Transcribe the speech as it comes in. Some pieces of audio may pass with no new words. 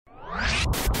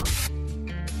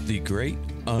The great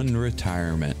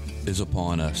unretirement is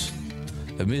upon us.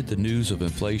 Amid the news of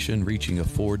inflation reaching a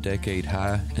 4-decade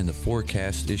high and the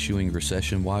forecast issuing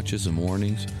recession watches and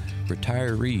warnings,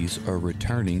 retirees are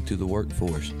returning to the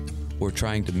workforce or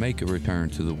trying to make a return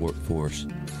to the workforce.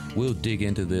 We'll dig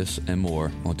into this and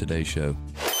more on today's show.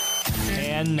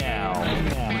 And now,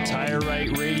 Retire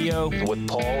Right Radio with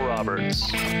Paul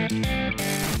Roberts.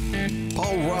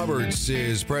 Paul Roberts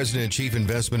is President and Chief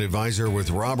Investment Advisor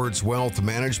with Roberts Wealth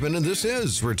Management, and this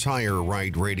is Retire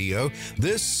Right Radio.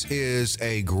 This is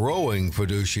a growing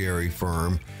fiduciary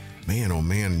firm. Man, oh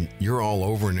man, you're all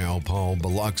over now, Paul.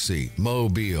 Biloxi,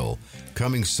 Mobile,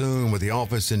 coming soon with the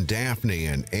office in Daphne,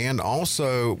 and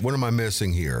also, what am I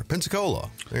missing here? Pensacola.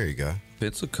 There you go.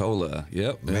 Pensacola,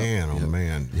 yep. Man, oh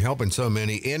man, you're helping so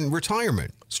many in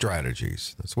retirement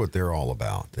strategies. That's what they're all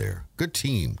about there. Good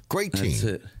team, great team. That's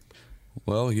it.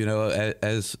 Well, you know,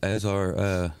 as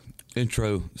our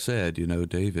intro said, you know,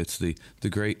 Dave, it's the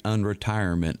great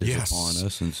unretirement is upon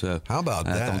us, and so how about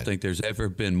that? I don't think there's ever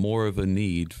been more of a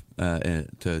need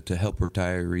to help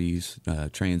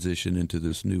retirees transition into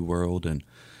this new world and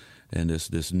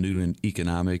this new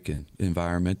economic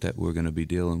environment that we're going to be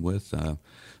dealing with.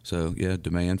 So yeah,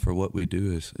 demand for what we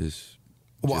do is.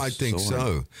 Well, I think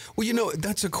so. Well, you know,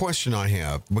 that's a question I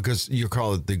have because you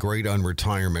call it the great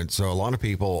unretirement. So a lot of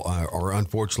people are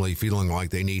unfortunately feeling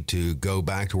like they need to go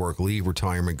back to work, leave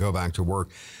retirement, go back to work.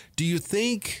 Do you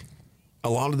think a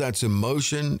lot of that's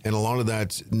emotion and a lot of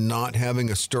that's not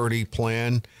having a sturdy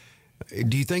plan?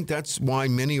 Do you think that's why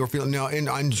many are feeling now? And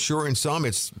I'm sure in some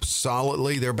it's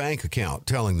solidly their bank account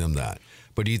telling them that.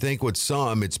 But do you think with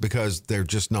some it's because they're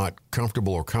just not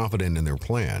comfortable or confident in their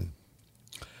plan?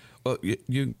 Well,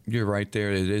 you're right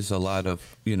there. It is a lot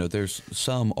of, you know, there's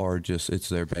some are just, it's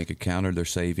their bank account or their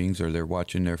savings or they're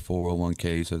watching their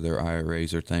 401ks or their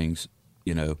IRAs or things,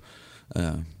 you know,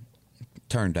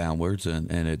 turn downwards and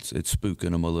it's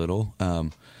spooking them a little.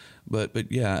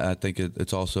 But yeah, I think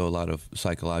it's also a lot of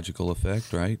psychological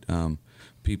effect, right?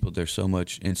 People, there's so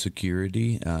much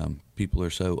insecurity. People are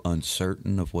so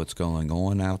uncertain of what's going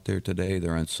on out there today.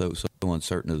 They're so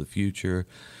uncertain of the future.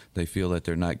 They feel that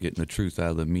they're not getting the truth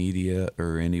out of the media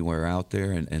or anywhere out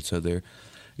there. And so they're,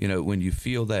 you know, when you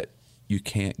feel that you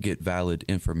can't get valid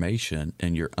information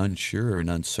and you're unsure and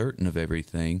uncertain of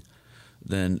everything,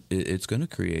 then it's going to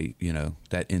create, you know,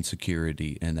 that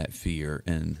insecurity and that fear.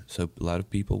 And so a lot of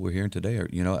people we're hearing today are,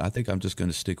 you know, I think I'm just going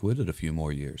to stick with it a few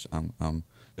more years. I'm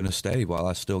going to stay while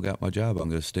I still got my job. I'm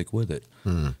going to stick with it.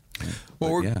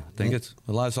 Well, yeah, I think it's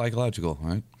a lot psychological,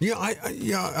 right? Yeah,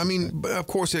 I mean, of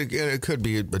course, it could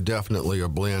be definitely a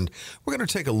blend. We're going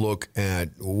to take a look at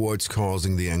what's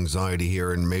causing the anxiety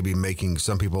here and maybe making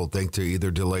some people think to either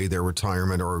delay their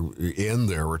retirement or end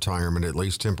their retirement, at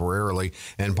least temporarily.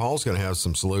 And Paul's going to have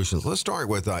some solutions. Let's start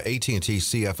with AT&T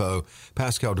CFO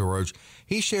Pascal Desroches.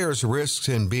 He shares risks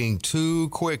in being too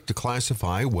quick to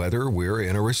classify whether we're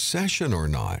in a recession or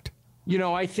not. You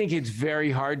know, I think it's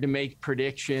very hard to make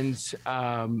predictions.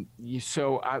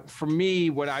 For me,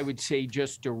 what I would say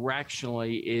just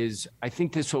directionally is I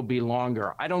think this will be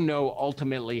longer. I don't know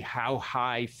ultimately how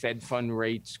high Fed fund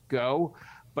rates go.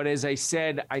 But as I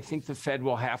said, I think the Fed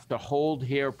will have to hold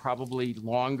here probably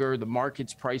longer. The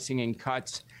market's pricing in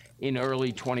cuts in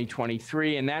early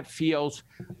 2023, and that feels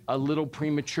a little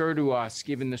premature to us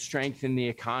given the strength in the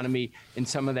economy and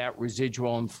some of that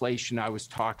residual inflation I was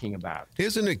talking about.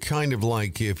 Isn't it kind of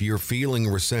like if you're feeling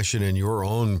recession in your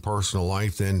own personal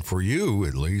life, then for you,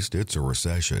 at least, it's a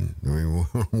recession? I mean,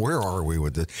 where are we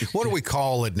with this? What do we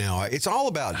call it now? It's all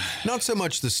about not so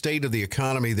much the state of the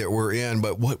economy that we're in,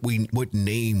 but what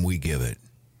name we give it.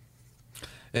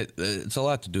 It's a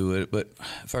lot to do with it, but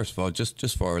first of all,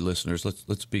 just for our listeners,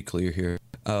 let's be clear here.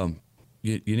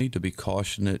 You need to be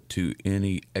cautionate to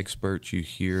any experts you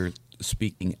hear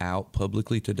speaking out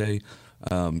publicly today.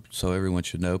 So everyone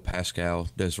should know Pascal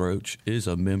Desroches is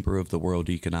a member of the World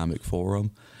Economic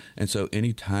Forum, and so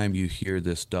anytime you hear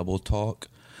this double talk,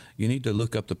 you need to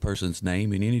look up the person's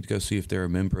name and you need to go see if they're a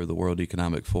member of the World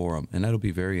Economic Forum. And that'll be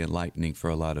very enlightening for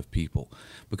a lot of people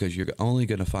because you're only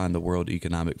going to find the World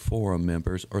Economic Forum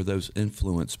members or those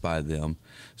influenced by them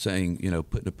saying, you know,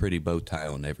 putting a pretty bow tie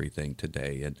on everything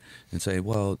today and say,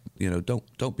 well, you know,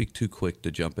 don't be too quick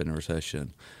to jump in a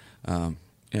recession. You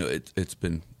know, it's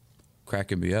been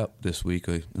cracking me up this week.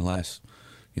 In the last,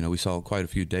 you know, we saw quite a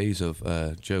few days of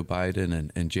Joe Biden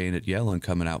and Janet Yellen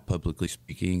coming out publicly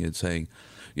speaking and saying,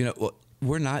 you know,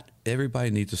 we're not, everybody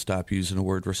needs to stop using the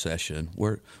word recession.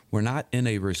 We're not in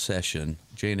a recession.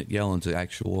 Janet Yellen's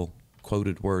actual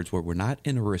quoted words were, we're not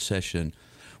in a recession.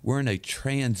 We're in a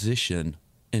transition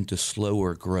into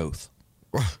slower growth.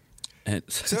 And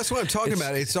so that's what I'm talking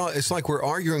about. It's like we're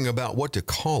arguing about what to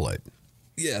call it.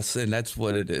 Yes, and that's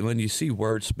what it is. When you see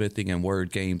wordsmithing and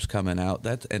word games coming out,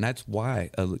 that's why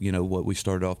what we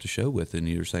started off the show with, and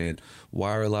you're saying,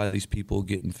 why are a lot of these people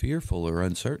getting fearful or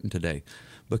uncertain today?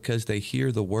 Because they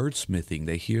hear the wordsmithing,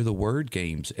 they hear the word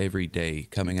games every day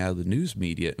coming out of the news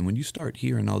media, and when you start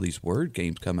hearing all these word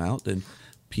games come out, then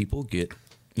people get,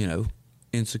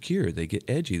 insecure, they get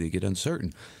edgy, they get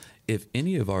uncertain. If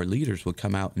any of our leaders would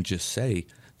come out and just say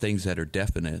things that are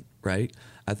definite, right?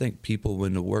 I think people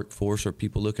in the workforce or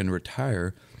people looking to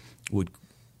retire would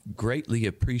greatly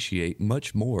appreciate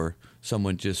much more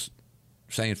someone just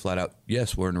saying flat out,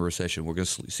 yes, we're in a recession. We're going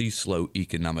to see slow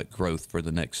economic growth for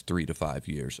the next 3 to 5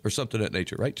 years or something of that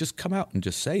nature, right? Just come out and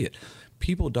just say it.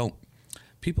 People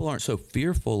aren't so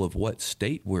fearful of what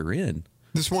state we're in.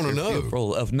 Just want to know.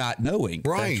 Fearful of not knowing.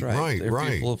 Right, that's right. They're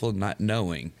right. fearful of not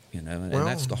knowing, and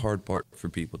that's the hard part for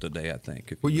people today, I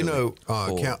think. Well,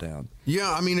 down. Yeah,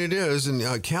 I mean, it is. And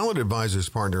Khaled Advisors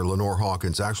partner Lenore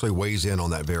Hawkins actually weighs in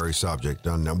on that very subject,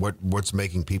 on what's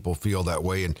making people feel that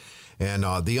way, and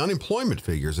the unemployment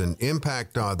figures and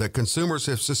impact that consumers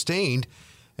have sustained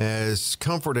as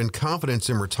comfort and confidence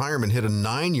in retirement hit a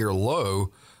 9-year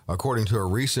low, according to a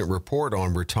recent report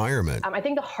on retirement. I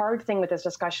think the hard thing with this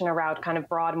discussion around kind of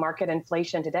broad market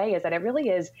inflation today is that it really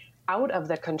is out of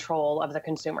the control of the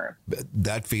consumer.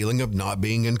 That feeling of not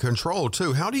being in control,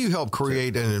 too. How do you help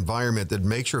create an environment that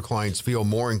makes your clients feel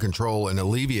more in control and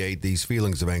alleviate these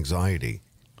feelings of anxiety?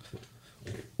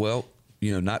 Well,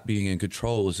 not being in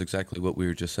control is exactly what we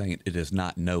were just saying. It is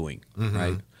not knowing,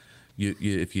 right?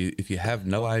 If you have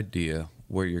no idea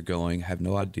where you're going, have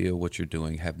no idea what you're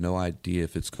doing, have no idea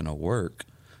if it's going to work,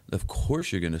 of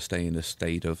course you're going to stay in a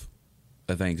state of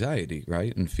anxiety,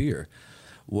 right, and fear.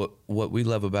 What we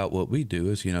love about what we do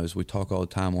is, as we talk all the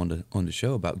time on the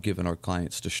show about giving our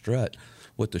clients the strut.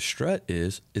 What the strut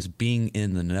is being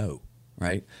in the know,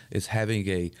 right? It's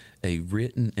having a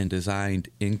written and designed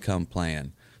income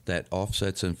plan that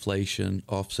offsets inflation,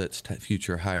 offsets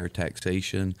future higher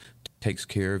taxation, takes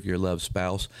care of your loved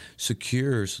spouse,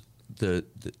 secures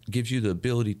gives you the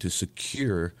ability to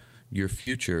secure your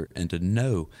future and to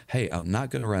know, hey, I'm not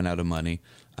going to run out of money.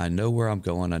 I know where I'm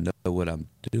going. I know what I'm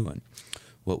doing.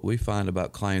 What we find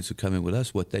about clients who come in with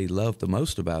us, what they love the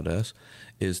most about us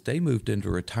is they moved into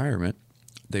retirement.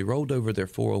 They rolled over their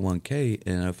 401k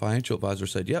and a financial advisor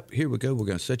said, yep, here we go. We're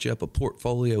going to set you up a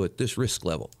portfolio at this risk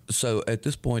level. So at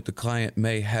this point, the client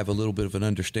may have a little bit of an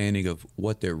understanding of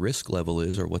what their risk level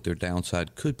is or what their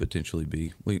downside could potentially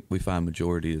be. We find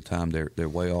majority of the time they're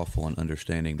way off on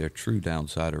understanding their true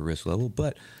downside or risk level,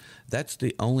 but that's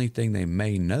the only thing they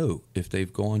may know if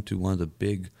they've gone to one of the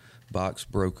big box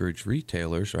brokerage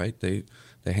retailers, right? They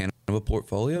hand them a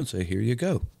portfolio and say, here you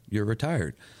go, you're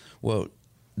retired. Well,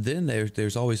 then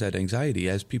there's always that anxiety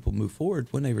as people move forward.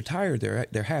 When they retire,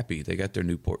 they're happy. They got their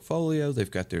new portfolio. They've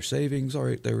got their savings. All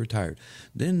right, they're retired.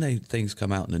 Then things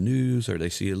come out in the news or they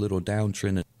see a little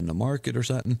downtrend in the market or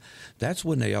something. That's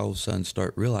when they all of a sudden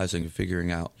start realizing and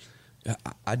figuring out,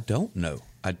 I don't know.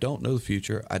 I don't know the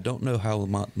future. I don't know how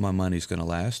my money's going to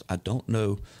last. I don't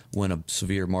know when a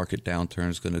severe market downturn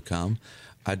is going to come.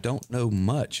 I don't know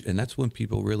much. And that's when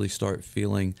people really start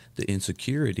feeling the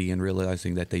insecurity and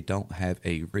realizing that they don't have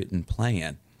a written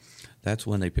plan. That's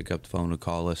when they pick up the phone and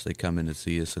call us. They come in to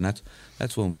see us. And that's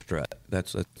when we strut.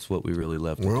 That's what we really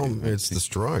love to do. Well, it's the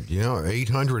strut. Yeah,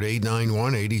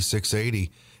 800-891-8680.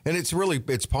 And it's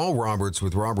Paul Roberts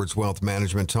with Roberts Wealth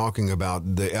Management talking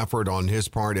about the effort on his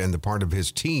part and the part of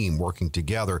his team working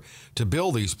together to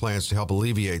build these plans to help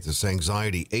alleviate this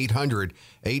anxiety.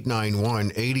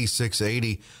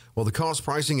 800-891-8680. Well, the cost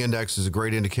pricing index is a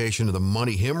great indication of the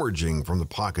money hemorrhaging from the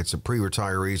pockets of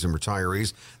pre-retirees and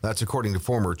retirees. That's according to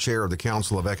former chair of the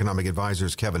Council of Economic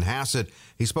Advisors, Kevin Hassett.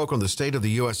 He spoke on the state of the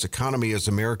U.S. economy as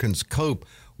Americans cope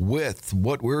with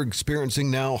what we're experiencing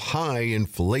now, high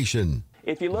inflation.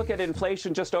 If you look at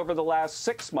inflation just over the last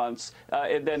 6 months,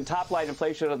 and then top-line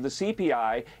inflation of the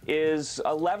CPI is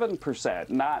 11%,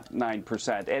 not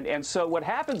 9%. And so what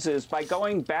happens is by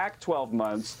going back 12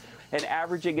 months and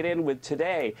averaging it in with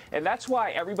today. And that's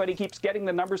why everybody keeps getting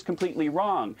the numbers completely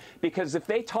wrong. Because if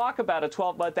they talk about a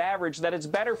 12-month average, that it's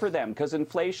better for them because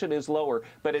inflation is lower.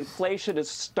 But inflation is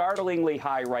startlingly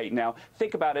high right now.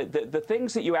 Think about it. The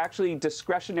things that you actually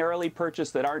discretionarily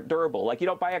purchase that aren't durable, like you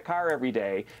don't buy a car every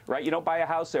day, right? You don't buy a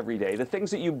house every day. The things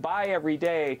that you buy every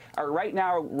day are right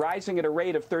now rising at a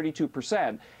rate of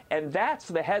 32%. And that's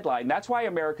the headline. That's why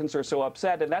Americans are so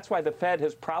upset. And that's why the Fed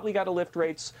has probably got to lift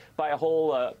rates by a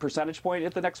whole percentage point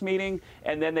at the next meeting.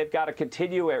 And then they've got to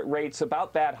continue at rates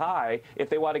about that high if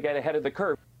they want to get ahead of the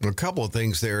curve. A couple of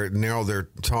things there. Now they're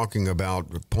talking about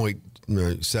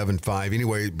 0.75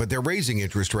 anyway, but they're raising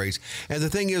interest rates. And the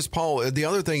thing is, Paul, the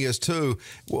other thing is, too,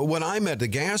 when I'm at the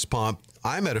gas pump,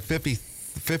 I'm at a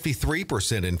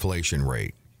 53% inflation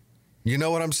rate. You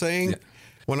know what I'm saying? Yeah.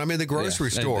 When I'm in the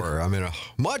grocery store, I'm in a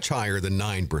much higher than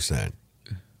 9%.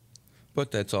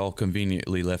 But that's all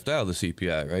conveniently left out of the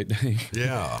CPI, right?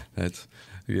 Yeah. That's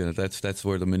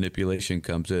where the manipulation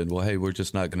comes in. Well, hey, we're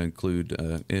just not going to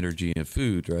include energy and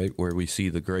food, right, where we see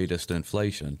the greatest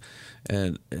inflation.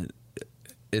 And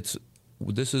this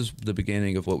is the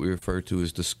beginning of what we refer to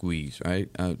as the squeeze, right?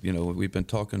 We've been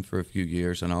talking for a few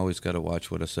years, and I always got to watch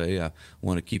what I say. I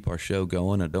want to keep our show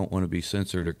going. I don't want to be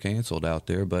censored or canceled out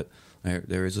there, but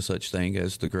there is a such thing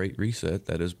as the Great Reset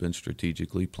that has been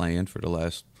strategically planned for the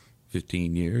last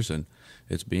 15 years, and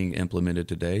it's being implemented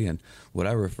today. And what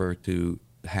I refer to,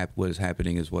 what is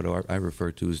happening is what I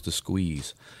refer to as the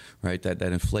squeeze, right? That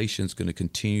inflation is going to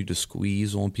continue to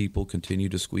squeeze on people.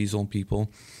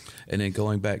 And then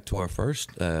going back to our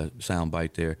first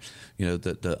soundbite there,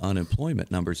 the unemployment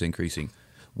numbers increasing.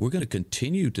 We're going to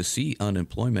continue to see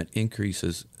unemployment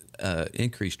increase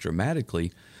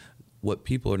dramatically. What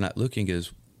people are not looking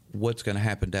is what's going to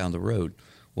happen down the road.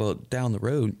 Well, down the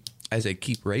road, as they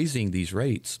keep raising these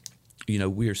rates,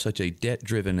 we are such a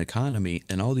debt-driven economy,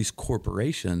 and all these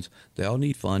corporations, they all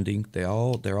need funding. They're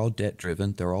all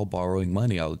debt-driven. They're all borrowing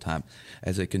money all the time.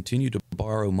 As they continue to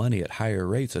borrow money at higher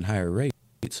rates,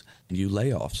 new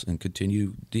layoffs and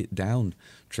continue down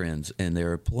trends in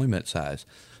their employment size.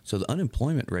 So the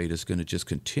unemployment rate is going to just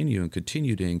continue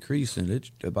to increase,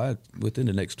 and within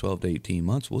the next 12 to 18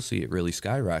 months, we'll see it really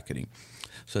skyrocketing.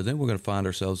 So then we're going to find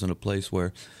ourselves in a place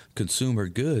where consumer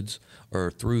goods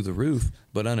are through the roof,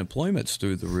 but unemployment's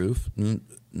through the roof.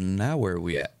 Now where are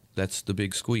we at? That's the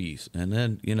big squeeze. And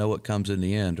then what comes in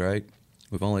the end, right?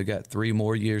 We've only got 3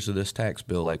 more years of this tax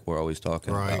bill like we're always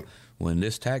talking about. When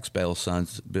this tax bill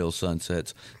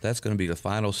sunsets, that's going to be the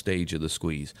final stage of the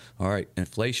squeeze. All right,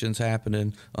 inflation's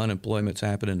happening, unemployment's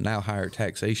happening, now higher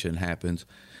taxation happens.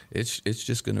 It's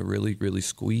just going to really, really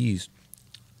squeeze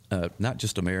not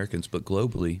just Americans, but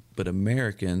globally. But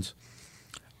Americans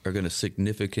are going to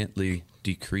significantly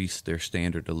decrease their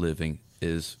standard of living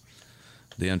is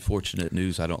the unfortunate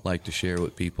news I don't like to share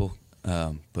with people.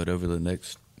 But over the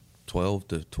next 12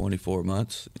 to 24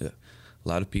 months, a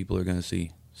lot of people are going to see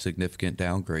significant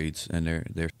downgrades in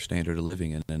their standard of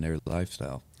living and in their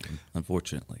lifestyle,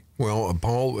 unfortunately. Well,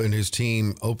 Paul and his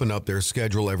team open up their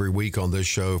schedule every week on this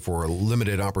show for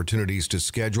limited opportunities to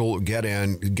schedule, get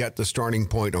the starting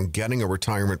point on getting a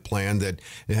retirement plan that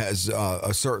has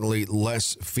certainly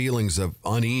less feelings of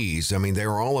unease. I mean,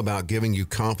 they're all about giving you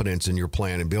confidence in your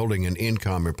plan and building an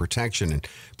income and protection and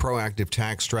proactive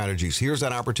tax strategies. Here's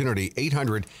that opportunity,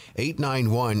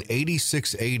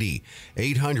 800-891-8680,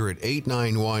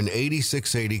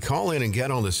 800-891-8680. Call in and get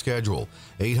on the schedule,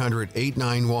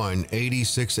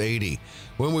 800-891-8680.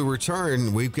 When we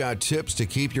return, we've got tips to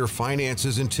keep your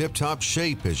finances in tip-top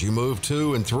shape as you move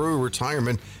to and through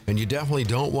retirement, and you definitely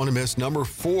don't want to miss number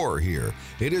 4 here.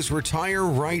 It is Retire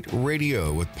Right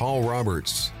Radio with Paul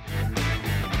Roberts.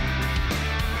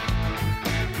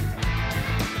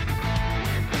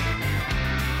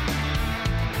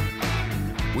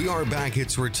 We are back.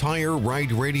 It's Retire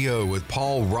Right Radio with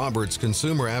Paul Roberts,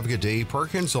 consumer advocate Dave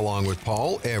Perkins, along with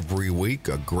Paul every week.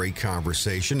 A great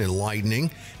conversation,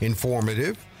 enlightening,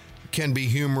 informative, can be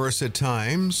humorous at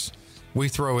times. We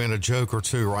throw in a joke or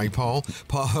two, right, Paul?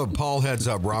 Paul heads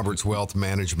up Roberts Wealth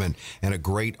Management and a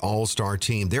great all-star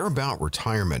team. They're about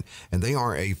retirement, and they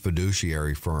are a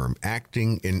fiduciary firm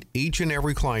acting in each and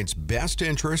every client's best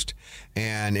interest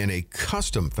and in a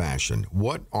custom fashion.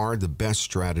 What are the best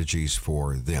strategies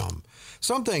for them?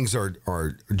 Some things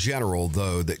are general,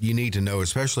 though, that you need to know,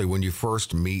 especially when you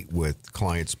first meet with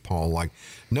clients, Paul, like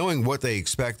knowing what they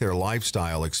expect their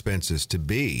lifestyle expenses to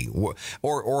be,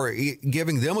 or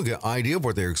giving them an idea of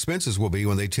what their expenses will be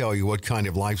when they tell you what kind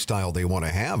of lifestyle they want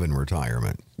to have in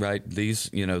retirement. Right.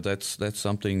 That's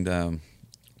something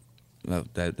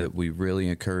that we really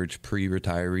encourage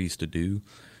pre-retirees to do.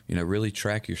 Really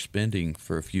track your spending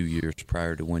for a few years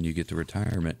prior to when you get to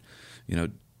retirement.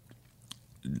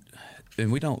 And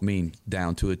we don't mean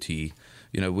down to a T.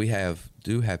 We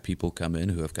do have people come in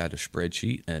who have got a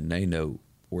spreadsheet and they know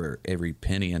where every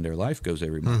penny in their life goes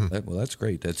every month. Mm-hmm. Well, that's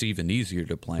great. That's even easier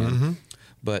to plan. Mm-hmm.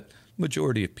 But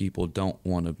majority of people don't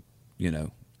want to,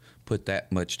 put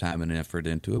that much time and effort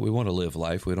into it. We want to live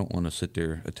life. We don't want to sit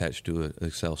there attached to an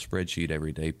Excel spreadsheet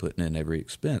every day, putting in every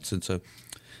expense. And so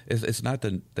it's not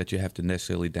that you have to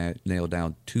necessarily nail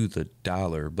down to the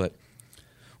dollar, but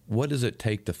what does it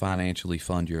take to financially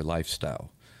fund your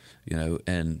lifestyle?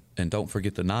 and don't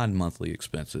forget the non-monthly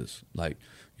expenses like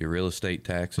your real estate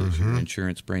taxes, your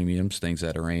insurance premiums, things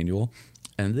that are annual.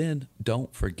 And then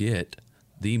don't forget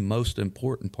the most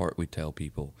important part we tell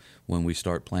people when we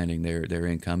start planning their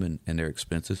income and their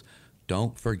expenses.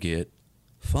 Don't forget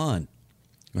fun,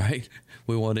 right?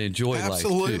 We want to enjoy life.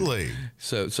 Absolutely.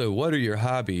 So what are your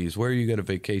hobbies? Where are you going to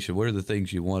vacation? What are the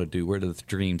things you want to do? What are the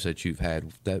dreams that you've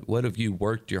had? What have you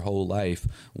worked your whole life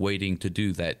waiting to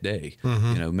do that day?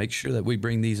 Make sure that we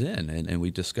bring these in and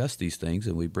we discuss these things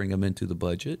and we bring them into the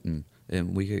budget and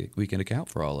we can account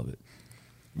for all of it.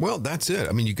 Well, that's it.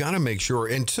 I mean, you got to make sure.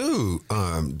 And two,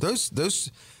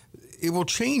 those it will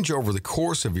change over the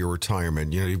course of your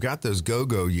retirement. You've got those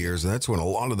go-go years, and that's when a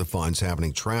lot of the fun's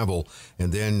happening, travel,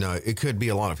 and then it could be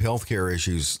a lot of healthcare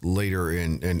issues later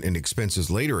and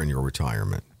expenses later in your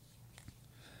retirement.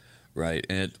 Right,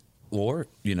 or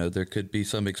there could be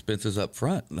some expenses up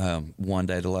front. One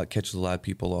that catches a lot of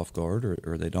people off guard,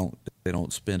 or they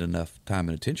don't spend enough time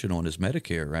and attention on is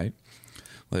Medicare, right?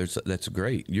 Well, that's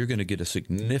great. You're going to get a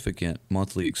significant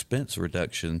monthly expense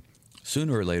reduction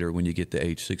sooner or later when you get to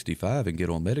age 65 and get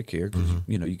on Medicare, because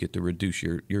you get to reduce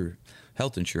your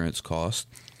health insurance costs.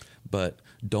 But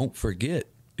don't forget,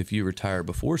 if you retire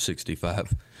before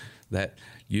 65, that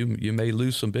you may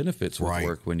lose some benefits with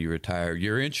work when you retire.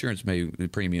 Your insurance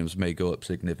premiums may go up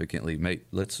significantly.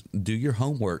 Let's do your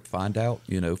homework. Find out,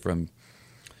 from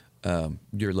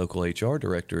your local HR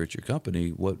director at your company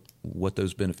what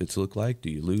those benefits look like. Do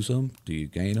you lose them? Do you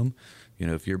gain them?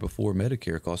 If you're before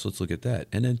Medicare costs, let's look at that.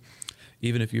 And then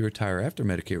even if you retire after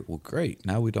Medicare, well, great.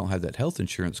 Now we don't have that health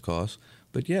insurance cost.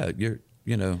 But yeah,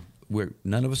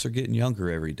 none of us are getting younger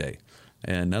every day,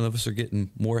 and none of us are getting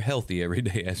more healthy every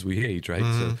day as we age, right?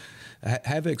 So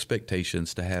have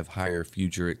expectations to have higher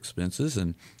future expenses,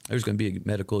 and there's going to be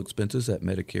medical expenses that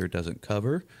Medicare doesn't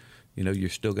cover. You're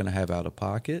still going to have out of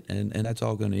pocket, and that's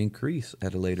all going to increase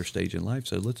at a later stage in life.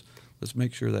 So let's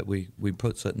make sure that we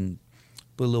put a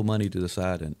little money to the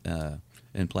side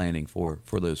and planning for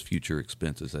those future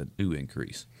expenses that do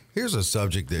increase. Here's a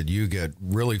subject that you get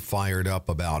really fired up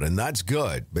about, and that's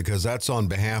good because that's on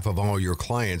behalf of all your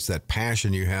clients, that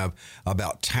passion you have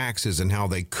about taxes and how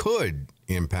they could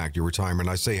impact your retirement.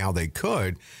 I say how they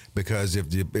could because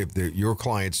if your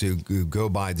clients who go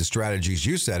by the strategies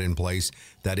you set in place,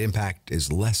 that impact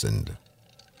is lessened.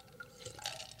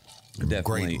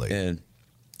 Definitely. Greatly.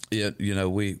 And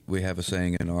we have a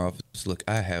saying in our office, look,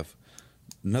 I have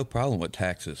no problem with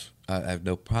taxes. I have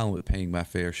no problem with paying my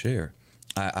fair share.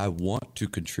 I want to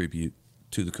contribute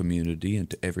to the community and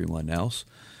to everyone else.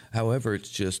 However, it's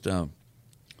just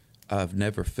I've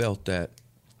never felt that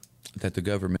the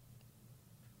government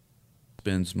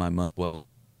spends my money well.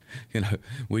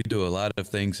 We do a lot of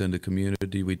things in the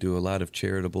community. We do a lot of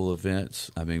charitable events.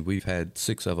 I mean, we've had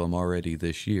 6 of them already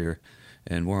this year,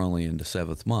 and we're only in the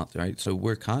 7th month, right? So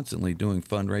we're constantly doing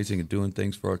fundraising and doing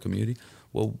things for our community.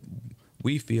 Well,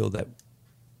 we feel that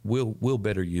we'll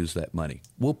better use that money.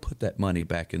 We'll put that money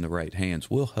back in the right hands.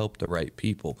 We'll help the right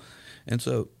people. And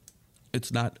so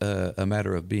it's not a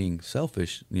matter of being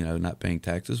selfish, not paying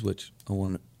taxes, which I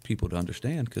want people to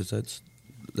understand, because that's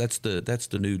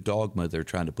the new dogma they're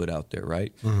trying to put out there,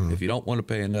 right? If you don't want to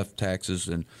pay enough taxes,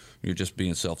 then you're just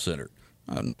being self-centered.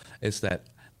 It's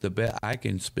that I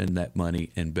can spend that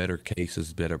money in better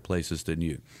cases, better places than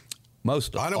you. I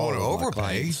don't want to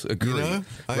overpay. Agree.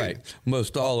 Right.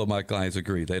 Most all of my clients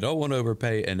agree. They don't want to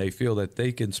overpay, and they feel that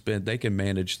they can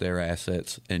manage their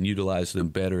assets and utilize them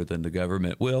better than the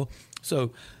government will.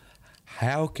 So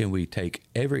how can we take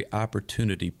every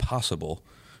opportunity possible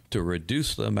to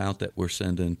reduce the amount that we're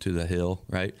sending to the hill,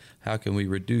 right? How can we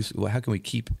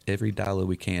keep every dollar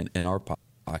we can in our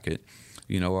pocket?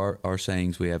 Our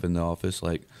sayings we have in the office,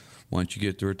 like, once you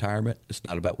get to retirement, it's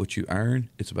not about what you earn,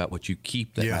 it's about what you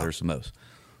keep that matters the most.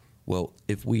 Well,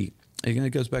 it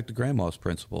goes back to Grandma's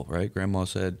principle, right? Grandma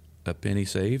said a penny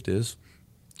saved is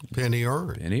penny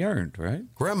earned. Penny earned, right?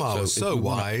 Grandma was so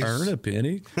wise. Earn a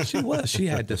penny. She was. She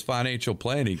had this financial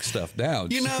planning stuff down.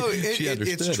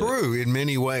 It's true in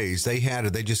many ways. They had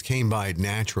it. They just came by it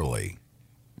naturally.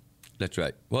 That's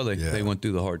right. Well, they went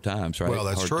through the hard times, right? Well,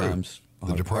 that's true.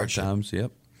 The depression. Hard times,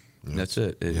 yep. That's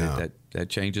it. That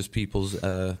changes people's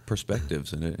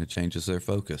perspectives, and it changes their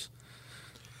focus.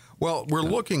 Well, we're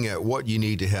looking at what you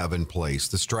need to have in place,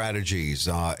 the strategies,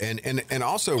 and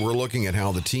also we're looking at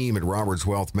how the team at Roberts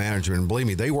Wealth Management, and believe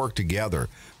me, they work together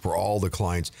for all the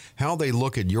clients, how they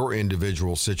look at your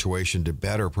individual situation to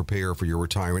better prepare for your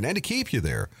retirement and to keep you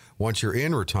there once you're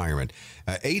in retirement.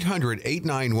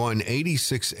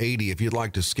 800-891-8680 if you'd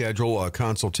like to schedule a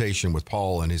consultation with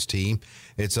Paul and his team.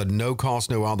 It's a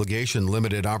no-cost, no-obligation,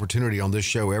 limited opportunity on this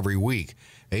show every week.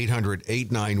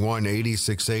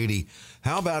 800-891-8680.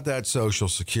 How about that Social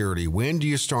Security? When do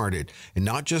you start it? And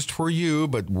not just for you,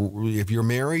 but if you're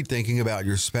married, thinking about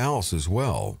your spouse as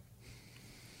well.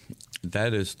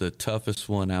 That is the toughest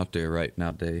one out there right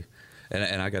now, Dave.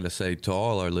 And I got to say to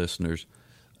all our listeners,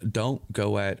 don't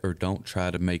go at or don't try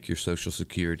to make your Social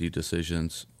Security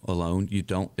decisions alone. You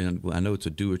don't, and I know it's a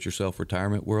do-it-yourself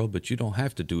retirement world, but you don't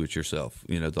have to do it yourself.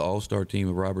 You know, the all-star team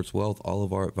of Roberts Wealth, all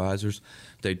of our advisors,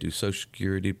 they do Social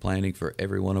Security planning for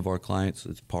every one of our clients.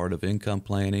 It's part of income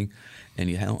planning, and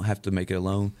you don't have to make it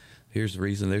alone. Here's the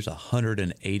reason. There's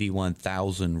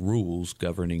 181,000 rules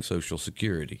governing Social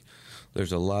Security.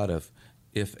 There's a lot of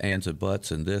if, ands, and buts,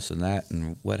 and this and that,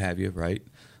 and what have you, right?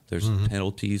 There's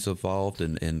penalties involved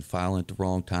in filing at the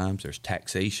wrong times. There's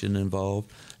taxation involved.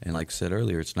 And like I said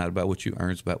earlier, it's not about what you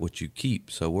earn, it's about what you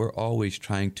keep. So we're always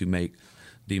trying to make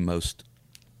the most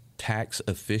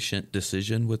tax-efficient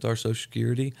decision with our Social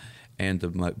Security and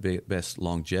the best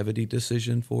longevity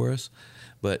decision for us.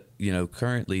 But, you know,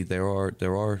 currently there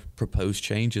are proposed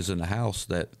changes in the House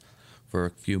that for a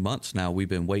few months now we've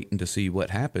been waiting to see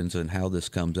what happens and how this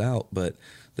comes out. But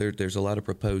there's a lot of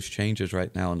proposed changes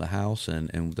right now in the House,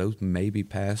 and those may be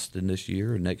passed in this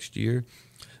year or next year.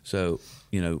 So,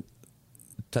 you know,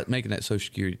 making that Social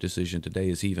Security decision today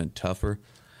is even tougher.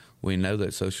 We know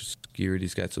that Social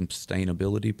Security's got some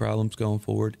sustainability problems going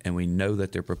forward, and we know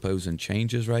that they're proposing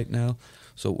changes right now.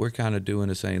 So what we're kind of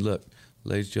doing is saying, look,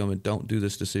 ladies and gentlemen, don't do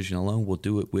this decision alone. We'll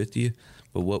do it with you.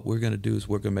 But what we're going to do is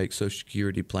we're going to make Social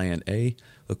Security Plan A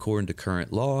according to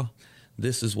current law.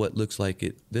 This is what looks like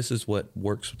it. This is what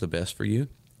works the best for you,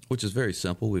 which is very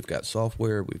simple. We've got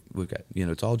software. We've got, you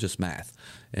know, it's all just math.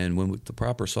 And with the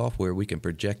proper software, we can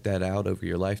project that out over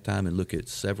your lifetime and look at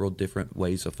several different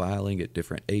ways of filing at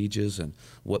different ages and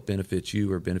what benefits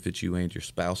you or benefits you and your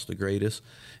spouse the greatest.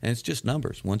 And it's just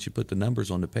numbers. Once you put the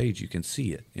numbers on the page, you can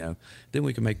see it, you know. Then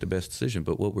we can make the best decision.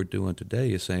 But what we're doing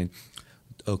today is saying,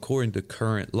 according to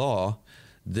current law,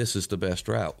 this is the best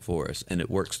route for us, and it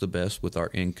works the best with our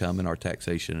income and our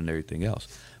taxation and everything else.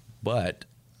 But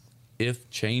if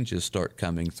changes start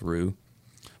coming through,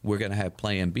 we're going to have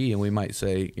Plan B, and we might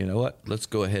say, you know what, let's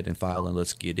go ahead and file and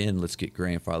let's get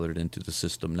grandfathered into the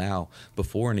system now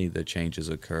before any of the changes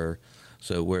occur.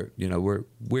 So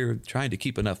we're trying to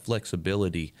keep enough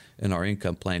flexibility in our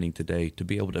income planning today to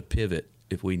be able to pivot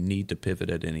if we need to pivot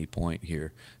at any point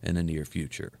here in the near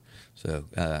future. So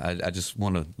I just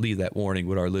want to leave that warning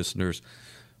with our listeners.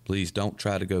 Please don't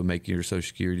try to go make your Social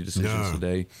Security decisions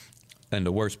today. And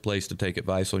the worst place to take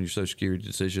advice on your Social Security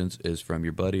decisions is from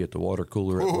your buddy at the water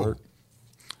cooler at work,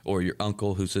 or your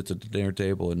uncle who sits at the dinner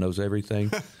table and knows everything.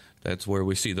 That's where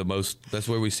we see the most. That's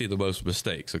where we see the most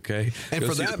mistakes. Okay, and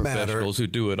for that matter, professionals who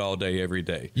do it all day, every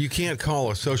day. You can't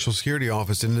call a Social Security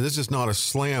office, and this is not a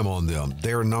slam on them.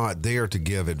 They're not there to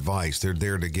give advice. They're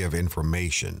there to give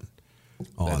information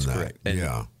on That's that. correct. And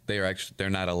yeah. They're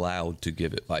not allowed to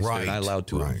give advice. Right, they're not allowed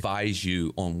to right. advise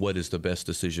you on what is the best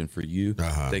decision for you.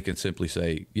 They can simply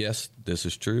say, yes, this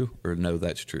is true, or no,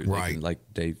 that's true. Right. They can, like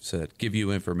Dave said, give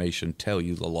you information, tell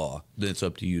you the law. Then it's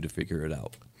up to you to figure it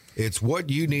out. It's what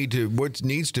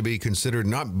needs to be considered,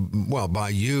 by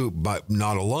you, but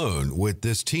not alone, with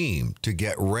this team to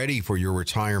get ready for your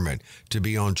retirement, to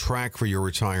be on track for your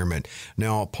retirement.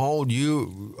 Now, Paul,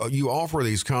 you offer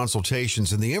these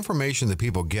consultations, and the information that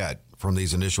people get from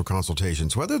these initial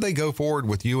consultations, whether they go forward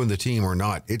with you and the team or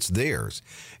not, it's theirs.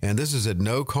 And this is at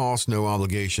no cost, no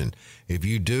obligation. If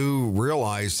you do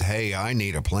realize, hey, I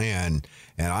need a plan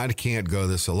and I can't go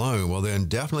this alone, well, then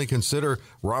definitely consider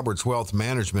Roberts Wealth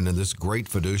Management and this great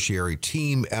fiduciary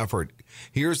team effort.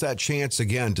 Here's that chance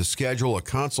again to schedule a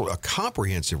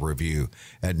comprehensive review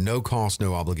at no cost,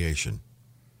 no obligation.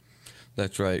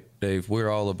 That's right, Dave. We're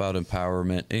all about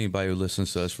empowerment. Anybody who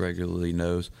listens to us regularly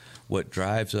knows what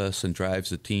drives us and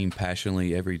drives the team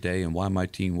passionately every day, and why my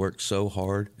team works so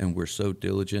hard and we're so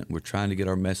diligent. We're trying to get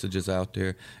our messages out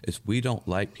there. Is we don't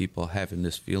like people having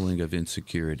this feeling of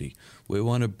insecurity. We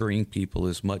want to bring people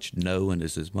as much know and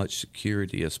as much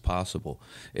security as possible.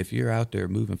 If you're out there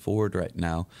moving forward right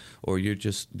now, or you're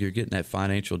getting that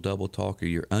financial double talk, or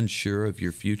you're unsure of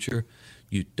your future,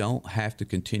 you don't have to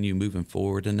continue moving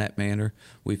forward in that manner.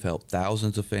 We've helped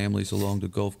thousands of families along the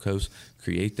Gulf Coast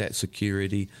create that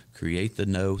security, create the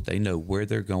know. They know where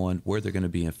they're going, where they're going to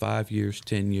be in 5 years,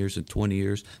 10 years, and 20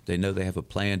 years. They know they have a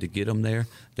plan to get them there.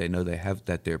 They know they have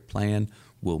that their plan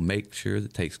will make sure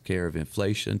that takes care of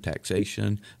inflation,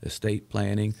 taxation, estate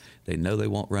planning. They know they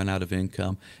won't run out of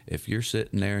income. If you're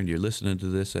sitting there and you're listening to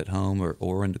this at home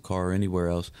or in the car or anywhere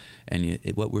else, and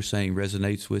what we're saying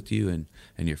resonates with you and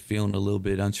you're feeling a little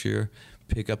bit unsure,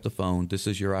 pick up the phone. This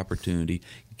is your opportunity.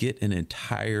 get an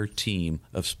entire team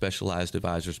of specialized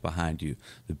advisors behind you.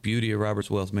 The beauty of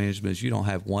Roberts Wealth Management is you don't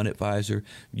have one advisor,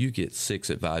 you get 6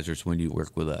 advisors when you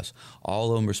work with us. All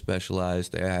of them are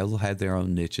specialized, they all have their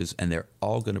own niches, and they're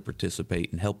all going to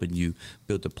participate in helping you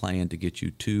build a plan to get you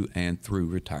to and through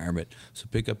retirement. So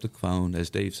pick up the phone.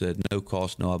 As Dave said, no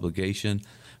cost, no obligation.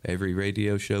 Every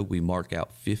radio show, we mark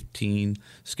out 15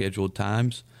 scheduled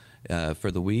times for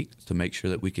the week to make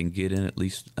sure that we can get in at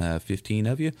least 15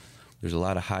 of you. There's a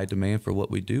lot of high demand for what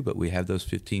we do, but we have those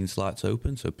 15 slots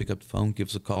open. So pick up the phone, give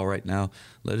us a call right now.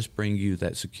 Let us bring you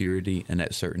that security and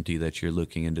that certainty that you're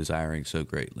looking and desiring so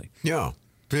greatly. Yeah.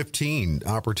 15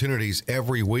 opportunities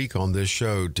every week on this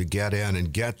show to get in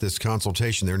and get this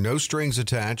consultation. There are no strings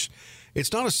attached.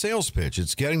 It's not a sales pitch.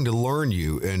 It's getting to learn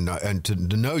you and to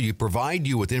know you, provide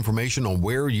you with information on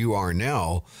where you are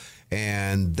now.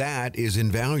 And that is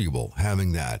invaluable,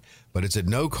 having that. But it's at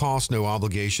no cost, no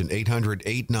obligation,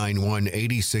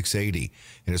 800-891-8680.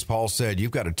 And as Paul said,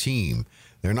 you've got a team.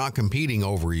 They're not competing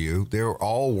over you. They're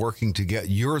all working to get,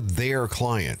 you're their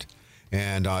client.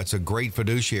 And it's a great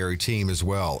fiduciary team as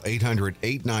well.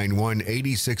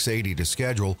 800-891-8680 to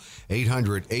schedule,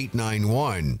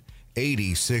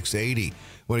 800-891-8680.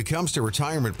 When it comes to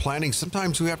retirement planning,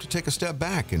 sometimes we have to take a step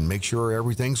back and make sure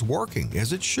everything's working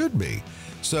as it should be.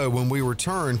 So when we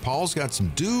return, Paul's got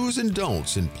some do's and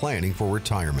don'ts in planning for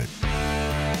retirement.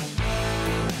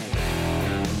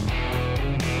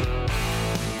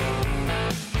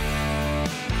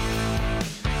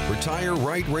 Retire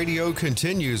Right Radio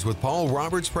continues with Paul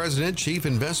Roberts, President, Chief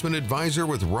Investment Advisor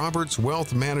with Roberts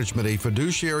Wealth Management, a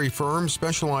fiduciary firm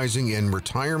specializing in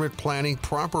retirement planning,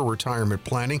 proper retirement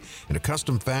planning in a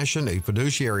custom fashion, a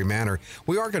fiduciary manner.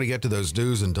 We are going to get to those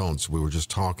do's and don'ts we were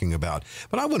just talking about.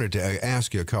 But I wanted to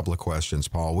ask you a couple of questions,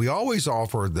 Paul. We always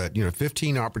offer that,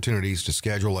 15 opportunities to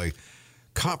schedule a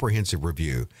comprehensive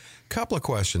review. Couple of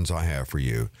questions I have for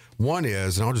you. One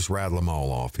is, and I'll just rattle them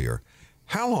all off here.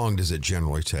 How long does it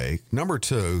generally take? Number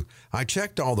 2, I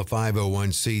checked all the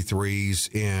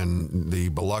 501c3s in the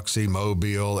Biloxi,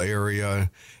 Mobile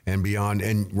area and beyond,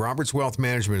 and Roberts Wealth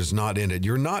Management is not in it.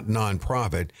 You're not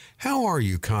nonprofit. How are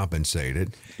you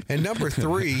compensated? And number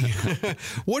 3,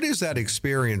 what is that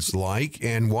experience like,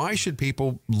 and why should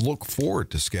people look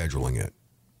forward to scheduling it?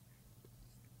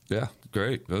 Yeah,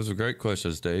 great. Those are great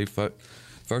questions, Dave.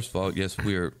 First of all, yes,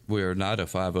 we are not a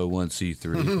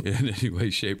 501c3 in any way,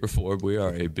 shape, or form. We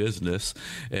are a business,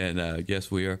 and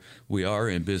yes, we are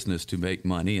in business to make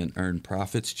money and earn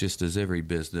profits, just as every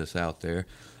business out there.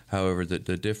 However,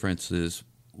 the difference is,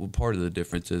 part of the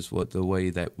difference is the way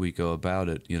that we go about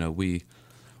it.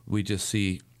 We just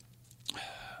see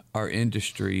our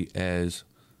industry as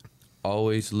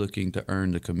always looking to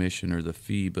earn the commission or the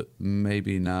fee, but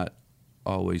maybe not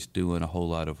always doing a whole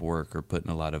lot of work or putting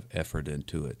a lot of effort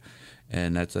into it.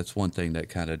 And that's one thing that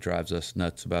kind of drives us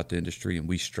nuts about the industry, and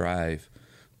we strive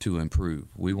to improve.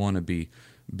 We want to be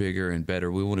bigger and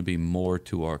better. We want to be more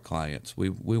to our clients.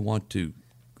 We want to,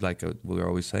 like we're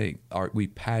always saying, we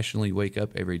passionately wake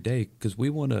up every day because we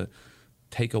want to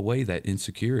take away that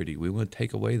insecurity. We want to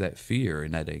take away that fear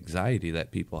and that anxiety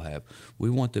that people have. We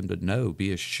want them to know,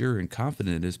 be as sure and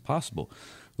confident as possible.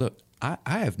 Look, I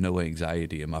have no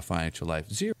anxiety in my financial life,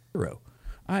 0.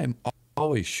 I am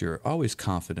always sure, always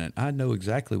confident. I know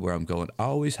exactly where I'm going. I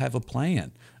always have a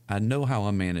plan. I know how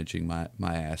I'm managing my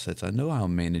assets. I know how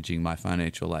I'm managing my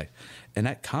financial life. And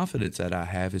that confidence that I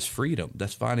have is freedom.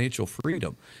 That's financial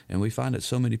freedom. And we find that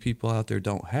so many people out there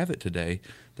don't have it today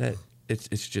that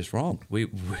it's just wrong. We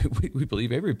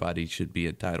believe everybody should be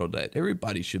entitled to that.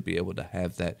 Everybody should be able to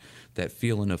have that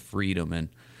feeling of freedom, and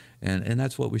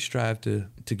that's what we strive to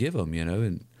give them,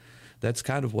 and that's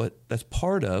kind of that's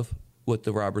part of what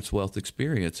the Roberts Wealth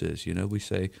experience is. We always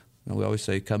say,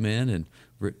 come in and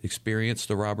experience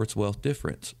the Roberts Wealth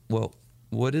difference. Well,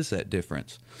 what is that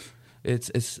difference?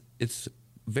 It's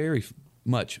very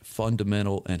much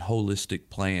fundamental and holistic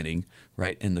planning,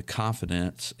 right? And the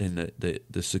confidence and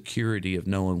the security of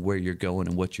knowing where you're going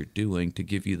and what you're doing to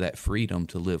give you that freedom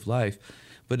to live life.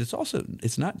 But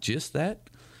it's not just that.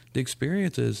 The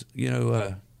experience is,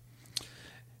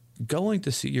 going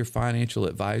to see your financial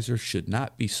advisor should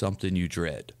not be something you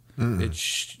dread.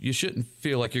 You shouldn't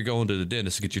feel like you're going to the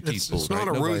dentist to get your teeth pulled. It's not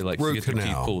right? a Nobody likes to root get their canal.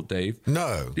 teeth pulled, Dave.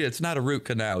 No. Yeah, it's not a root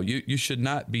canal. You should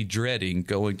not be dreading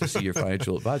going to see your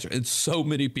financial advisor. And so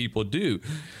many people do.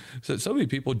 So many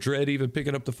people dread even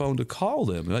picking up the phone to call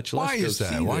them. Why is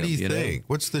that? Why do you think?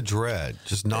 What's the dread?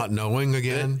 Just not knowing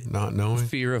again? Not knowing?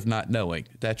 Fear of not knowing.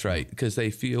 That's right. Because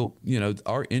they feel,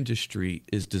 our industry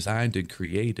is designed and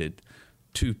created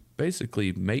to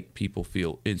basically make people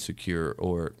feel insecure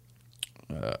or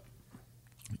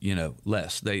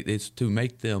less. It's to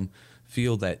make them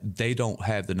feel that they don't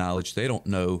have the knowledge, they don't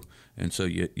know, and so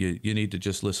you need to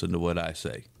just listen to what I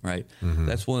say, right? Mm-hmm.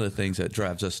 That's one of the things that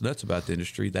drives us nuts about the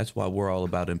industry. That's why we're all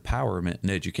about empowerment and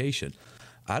education.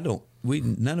 I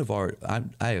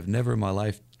have never in my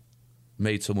life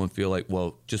made someone feel like,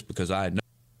 well, just because I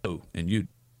know and you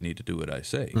need to do what I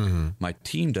say. Mm-hmm. My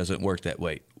team doesn't work that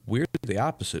way. We're the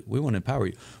opposite. We want to empower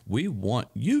you. We want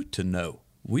you to know.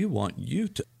 We want you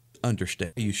to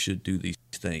understand you should do these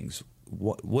things.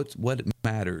 What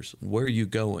matters? Where are you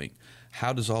going?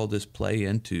 How does all this play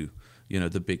into,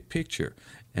 the big picture?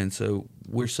 And so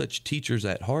we're such teachers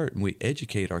at heart, and we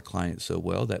educate our clients so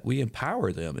well that we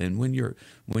empower them. And when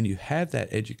you have that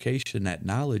education, that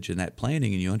knowledge, and that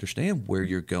planning, and you understand where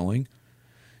you're going,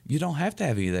 you don't have to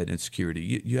have any of that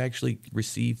insecurity. You actually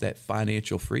receive that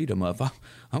financial freedom of,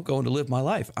 I'm going to live my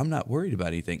life. I'm not worried about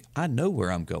anything. I know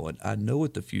where I'm going. I know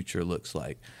what the future looks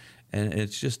like. And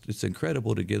it's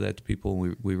incredible to give that to people,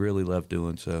 and we really love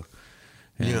doing so.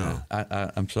 And,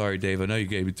 yeah. I'm sorry, Dave. I know you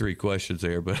gave me 3 questions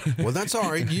there, but well, that's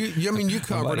all right. You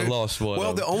covered it. Lost one.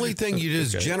 Well, the only thing you do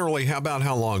is generally,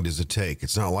 how long does it take?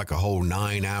 It's not like a whole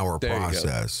 9-hour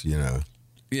process,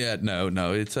 Yeah,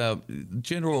 no. It's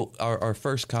general. Our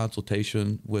first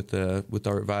consultation with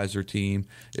our advisor team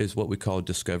is what we call a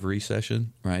discovery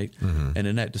session, right? Mm-hmm. And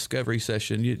in that discovery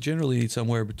session, you generally need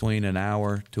somewhere between an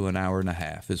hour to an hour and a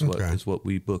half is what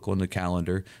we book on the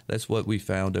calendar. That's what we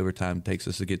found over time it takes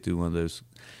us to get through one of those.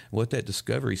 What that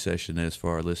discovery session is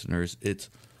for our listeners, it's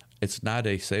not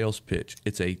a sales pitch.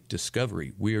 It's a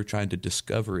discovery. We are trying to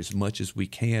discover as much as we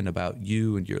can about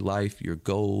you and your life, your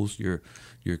goals, your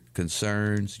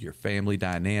concerns, your family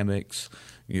dynamics,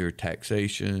 your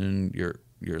taxation,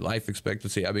 your life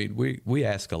expectancy. I mean, we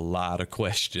ask a lot of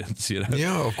questions.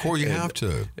 Yeah, of course you have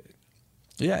to.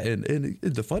 Yeah, and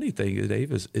the funny thing,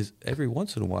 Dave, is every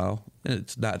once in a while, and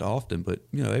it's not often, but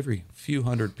every few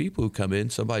hundred people who come in,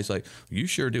 somebody's like, "You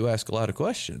sure do ask a lot of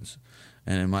questions."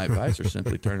 And then my advisor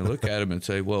simply turn and look at him and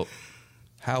say, well,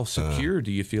 how secure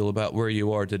do you feel about where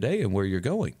you are today and where you're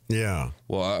going? Yeah.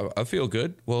 Well, I feel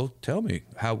good. Well, tell me,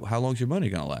 how long's your money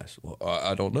going to last? Well,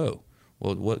 I don't know.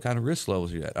 Well, what kind of risk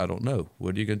levels are you at? I don't know.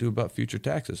 What are you going to do about future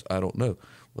taxes? I don't know.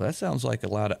 Well, that sounds like a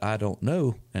lot of I don't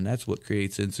know, and that's what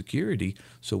creates insecurity.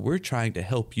 So we're trying to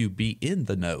help you be in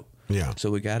the know. Yeah.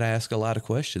 So we got to ask a lot of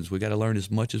questions. We got to learn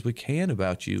as much as we can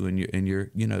about you and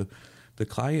your the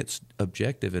client's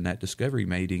objective in that discovery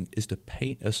meeting is to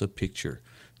paint us a picture.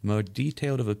 The more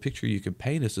detailed of a picture you can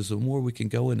paint us is the more we can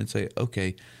go in and say,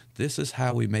 okay, this is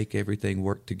how we make everything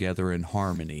work together in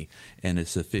harmony and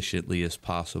as efficiently as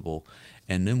possible.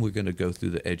 And then we're going to go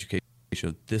through the education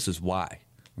of this is why,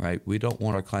 right? We don't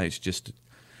want our clients just to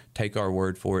take our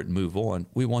word for it and move on.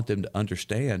 We want them to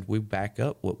understand. We back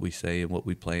up what we say and what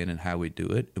we plan and how we do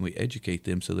it, and we educate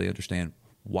them so they understand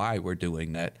why we're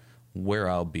doing that, where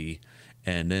I'll be.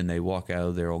 And then they walk out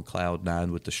of there on cloud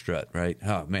 9 with the strut, right?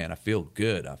 Oh, man, I feel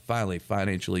good. I'm finally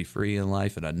financially free in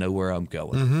life, and I know where I'm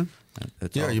going. Mm-hmm.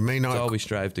 That's all we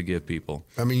strive to give people.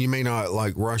 I mean, you may not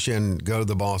like rush in, go to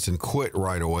the boss, and quit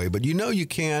right away, but you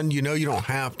can. You don't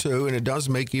have to, and it does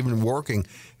make even working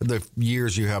the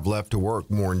years you have left to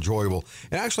work more enjoyable.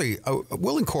 And actually,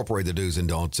 we'll incorporate the do's and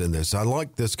don'ts in this. I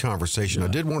like this conversation. Yeah.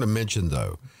 I did want to mention,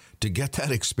 though, to get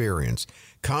that experience,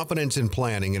 confidence in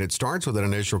planning, and it starts with an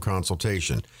initial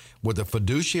consultation with a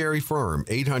fiduciary firm,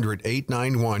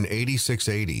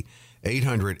 800-891-8680.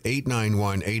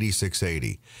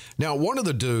 800-891-8680. Now, one of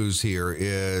the do's here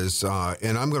is,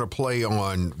 and I'm going to play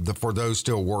on for those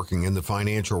still working in the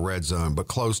financial red zone, but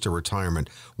close to retirement,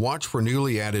 watch for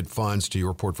newly added funds to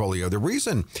your portfolio. The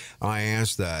reason I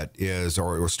asked that is,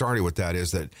 or started with that,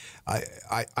 is that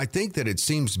I think that it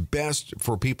seems best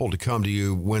for people to come to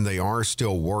you when they are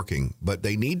still working, but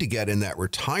they need to get in that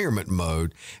retirement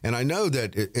mode. And I know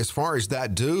that as far as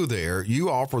that do there, you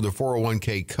offer the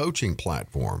 401k coaching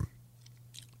platform.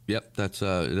 Yep, that's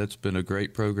been a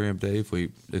great program, Dave.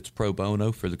 It's pro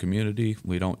bono for the community.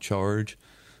 We don't charge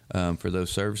for those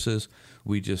services.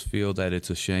 We just feel that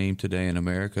it's a shame today in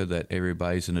America that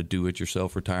everybody's in a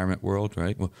do-it-yourself retirement world,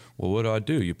 right? Well, what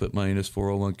do? You put money in this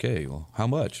 401k. Well, how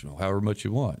much? Well, however much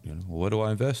you want. What do I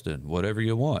invest in? Whatever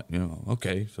you want.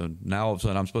 Okay, so now all of a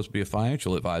sudden I'm supposed to be a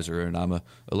financial advisor and I'm an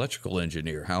electrical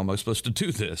engineer. How am I supposed to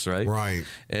do this, right? Right.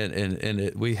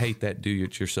 And we hate that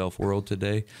do-it-yourself world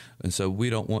today, and so we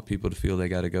don't want people to feel they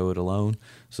got to go it alone.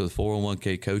 So the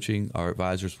 401k coaching, our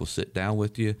advisors will sit down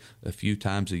with you a few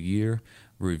times a year,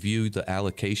 review the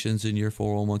allocations in your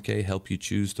 401k, help you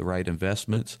choose the right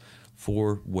investments,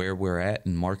 for where we're at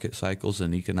in market cycles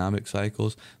and economic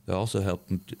cycles. They also help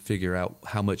them to figure out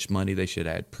how much money they should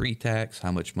add pre-tax,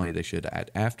 how much money they should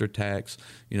add after tax.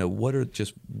 What are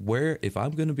just where, if I'm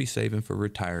going to be saving for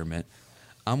retirement,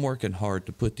 I'm working hard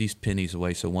to put these pennies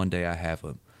away so one day I have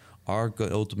them. Our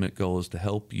ultimate goal is to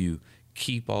help you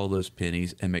keep all those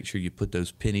pennies and make sure you put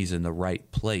those pennies in the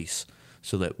right place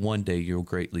so that one day you'll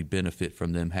greatly benefit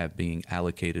from them being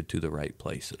allocated to the right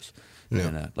places. Yeah.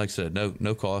 And like I said,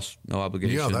 no cost, no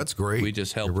obligation. Yeah, that's great. We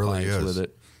just help really clients with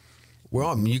it.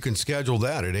 Well, you can schedule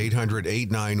that at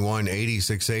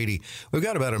 800-891-8680. We've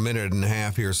got about a minute and a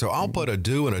half here, so I'll put a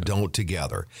do and a don't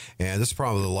together. And this is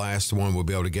probably the last one we'll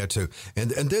be able to get to.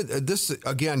 And this,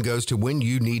 again, goes to when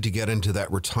you need to get into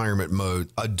that retirement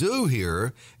mode. A do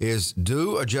here is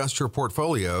do adjust your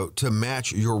portfolio to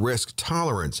match your risk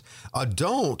tolerance. A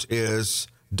don't is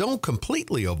don't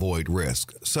completely avoid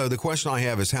risk. So the question I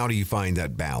have is, how do you find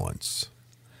that balance?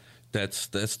 That's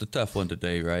the tough one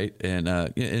today, right? And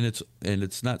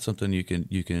it's not something you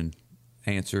can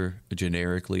answer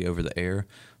generically over the air,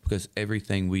 because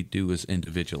everything we do is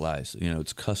individualized.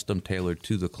 It's custom tailored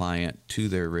to the client, to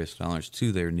their risk tolerance,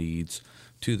 to their needs,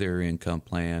 to their income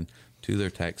plan, to their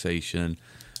taxation.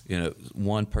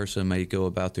 One person may go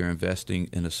about their investing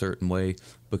in a certain way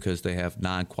because they have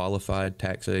non-qualified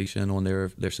taxation on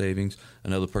their savings.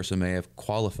 Another person may have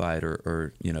qualified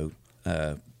or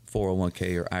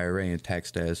 401k or IRA and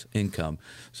taxed as income.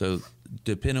 So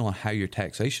depending on how your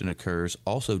taxation occurs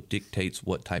also dictates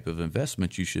what type of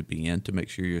investment you should be in to make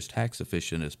sure you're as tax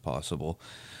efficient as possible.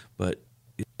 But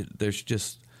there's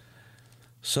just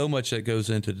so much that goes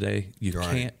into today. You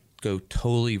can't go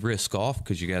totally risk off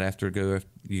because you got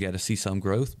to see some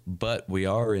growth, but we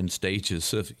are in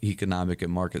stages of economic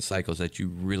and market cycles that you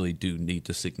really do need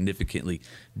to significantly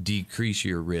decrease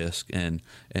your risk and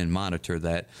monitor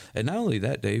that. And not only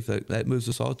that, Dave, that moves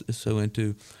us also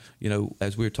into,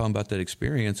 as we were talking about that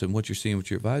experience and what you're seeing with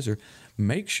your advisor,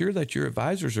 make sure that your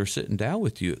advisors are sitting down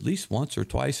with you at least once or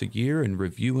twice a year and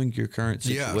reviewing your current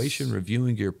situation,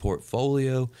 reviewing your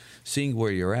portfolio, seeing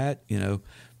where you're at.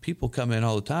 People come in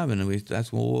all the time and we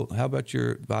ask, well, how about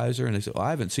your advisor? And they say, well, I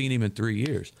haven't seen him in 3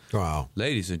 years. Wow.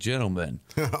 Ladies and gentlemen,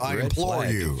 I implore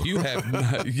you. If you have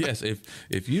not,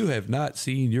 if you have not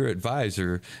seen your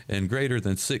advisor in greater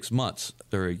than 6 months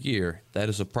or a year, that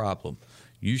is a problem.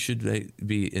 You should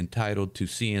be entitled to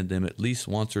seeing them at least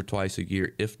once or twice a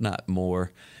year, if not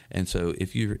more. And so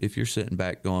if you're sitting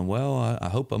back going, well, I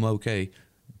hope I'm okay,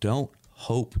 don't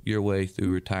hope your way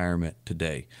through retirement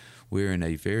today. We're in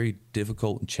a very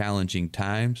difficult and challenging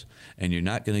times, and you're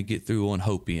not going to get through on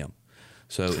hopium.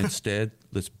 So instead,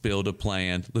 let's build a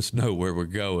plan. Let's know where we're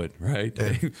going, right?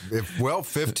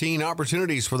 15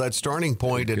 opportunities for that starting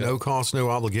point at no cost, no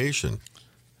obligation.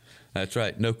 That's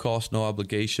right. No cost, no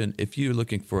obligation. If you're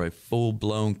looking for a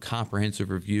full-blown comprehensive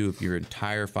review of your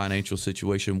entire financial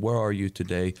situation, where are you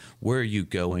today? Where are you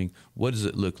going? What does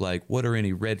it look like? What are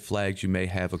any red flags you may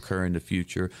have occur in the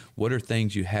future? What are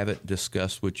things you haven't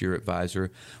discussed with your advisor?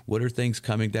 What are things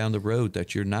coming down the road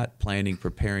that you're not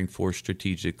preparing for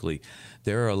strategically?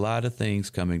 There are a lot of things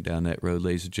coming down that road,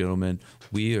 ladies and gentlemen.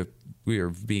 We are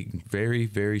being very,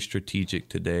 very strategic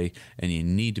today, and you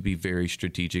need to be very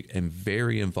strategic and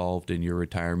very involved in your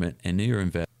retirement and in your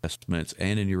investments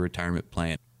and in your retirement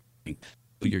planning.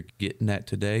 You're getting that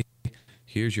today.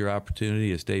 Here's your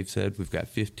opportunity. As Dave said, we've got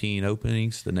 15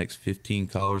 openings. The next 15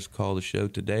 callers call the show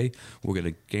today. We're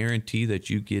going to guarantee that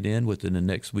you get in within the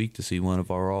next week to see one of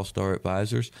our all-star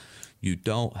advisors. You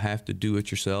don't have to do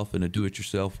it yourself in a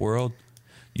do-it-yourself world.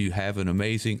 You have an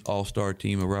amazing all-star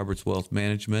team of Roberts Wealth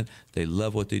Management. They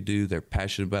love what they do. They're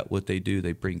passionate about what they do.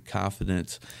 They bring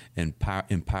confidence and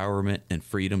empowerment and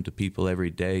freedom to people every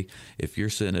day. If you're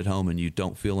sitting at home and you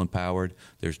don't feel empowered,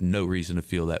 there's no reason to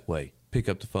feel that way. Pick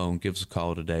up the phone, give us a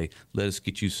call today. Let us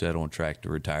get you set on track to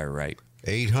retire right.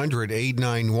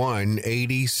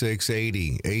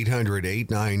 800-891-8680.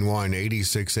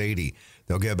 800-891-8680.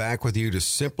 They'll get back with you to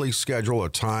simply schedule a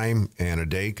time and a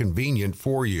day convenient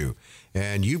for you.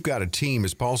 And you've got a team,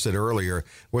 as Paul said earlier,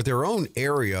 with their own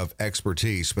area of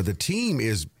expertise, but the team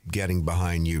is getting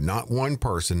behind you, not one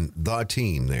person, the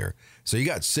team there. So you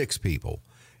got 6 people.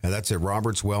 And that's at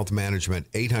Roberts Wealth Management,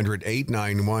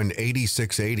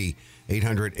 800-891-8680,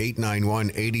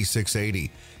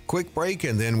 800-891-8680. Quick break,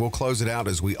 and then we'll close it out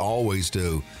as we always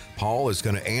do. Paul is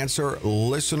going to answer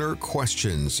listener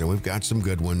questions, and we've got some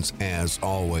good ones as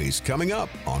always. Coming up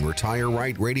on Retire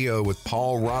Right Radio with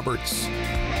Paul Roberts.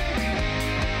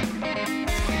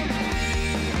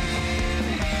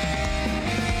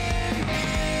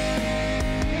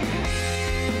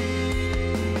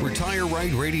 Retire Right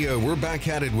Right Radio. We're back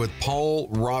at it with Paul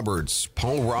Roberts.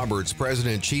 Paul Roberts,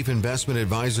 President, Chief Investment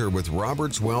Advisor with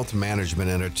Roberts Wealth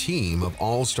Management and a team of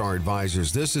all-star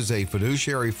advisors. This is a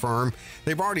fiduciary firm.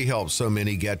 They've already helped so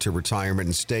many get to retirement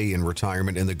and stay in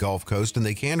retirement in the Gulf Coast, and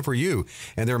they can for you.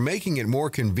 And they're making it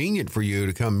more convenient for you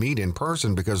to come meet in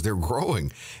person because they're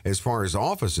growing as far as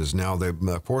offices. Now,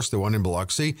 of course, the one in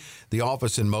Biloxi, the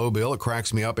office in Mobile, it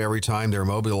cracks me up every time their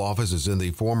Mobile office is in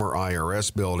the former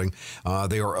IRS building.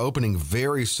 They are opening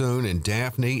very soon in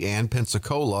Daphne and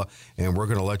Pensacola, and we're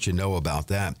going to let you know about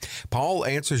that. Paul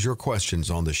answers your questions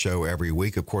on the show every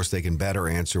week. Of course, they can better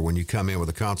answer when you come in with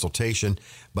a consultation,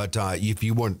 but if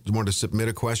you want to submit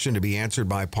a question to be answered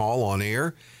by Paul on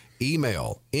air,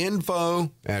 email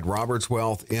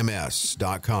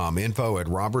info@robertswealthms.com,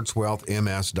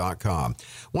 info@robertswealthms.com.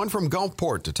 One from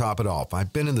Gulfport to top it off.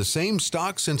 I've been in the same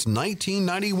stock since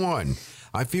 1991.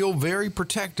 I feel very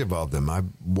protective of them. I've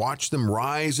watched them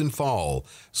rise and fall.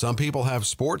 Some people have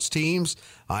sports teams.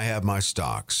 I have my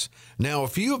stocks. Now, a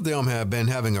few of them have been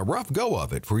having a rough go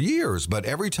of it for years, but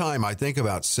every time I think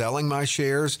about selling my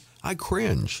shares, I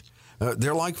cringe.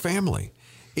 They're like family.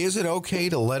 Is it okay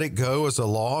to let it go as a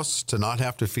loss, to not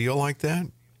have to feel like that?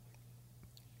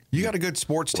 You got a good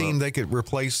sports team they could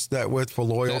replace that with for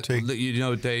loyalty? You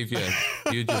know, Dave, yeah,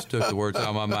 you just took the words out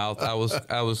of my mouth. I was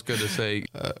going to say,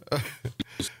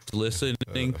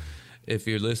 listening, if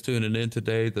you're listening in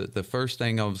today, the first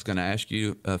thing I was going to ask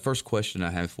you, first question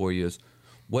I have for you is,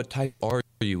 what type are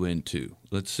you into?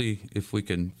 Let's see if we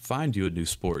can find you a new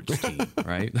sports team,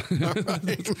 right?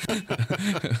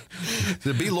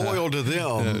 To be loyal to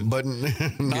them, but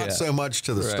not so much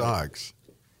to the stocks.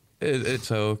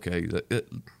 It's okay.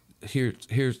 Here's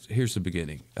the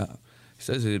beginning. It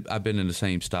says I've been in the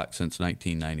same stock since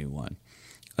 1991.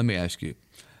 Let me ask you,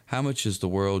 how much has the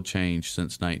world changed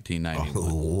since 1991? A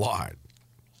lot.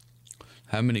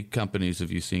 How many companies have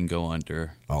you seen go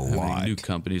under? How many new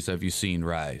companies have you seen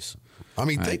rise? I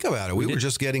mean, think about it. We were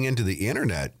just getting into the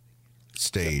internet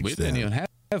stage. We didn't even have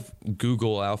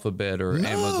Google, Alphabet, or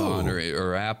Amazon,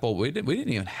 or Apple. We didn't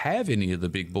even have any of the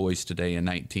big boys today in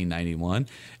 1991.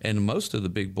 And most of the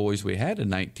big boys we had in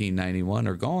 1991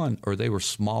 are gone, or they were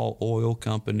small oil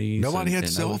companies. Nobody had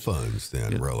cell phones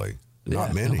then, really.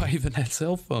 Not many. Nobody even had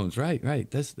cell phones. Right.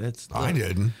 That's. I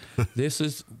didn't. This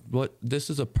is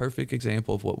a perfect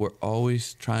example of what we're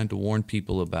always trying to warn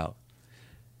people about.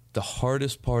 The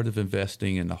hardest part of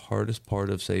investing and the hardest part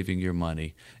of saving your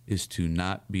money is to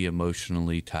not be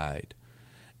emotionally tied.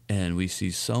 And we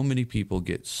see so many people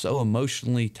get so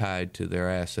emotionally tied to their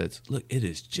assets. Look, it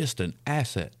is just an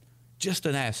asset. Just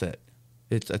an asset.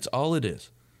 That's all it is.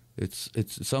 It's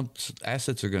some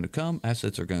assets are going to come,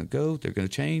 assets are going to go, they're going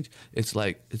to change. It's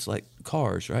like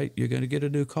cars, right? You're going to get a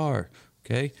new car,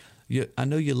 okay? I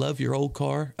know you love your old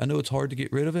car. I know it's hard to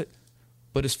get rid of it,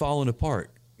 but it's falling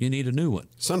apart. You need a new one.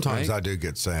 Sometimes right? I do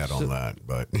get sad on that,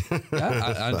 but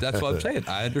that's what I'm saying.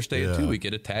 I understand too. We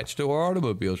get attached to our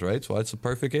automobiles, right? So that's a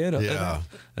perfect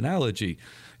analogy.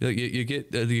 You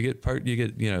get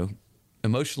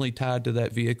emotionally tied to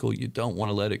that vehicle. You don't want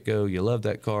to let it go. You love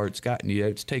that car. It's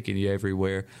taking you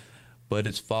everywhere, but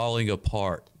it's falling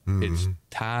apart. Mm-hmm. It's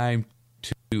time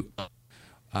to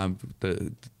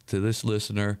this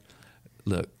listener.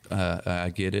 Look,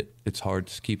 I get it. It's hard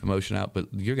to keep emotion out,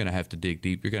 but you're going to have to dig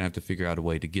deep. You're going to have to figure out a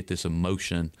way to get this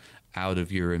emotion out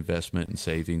of your investment and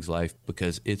savings life,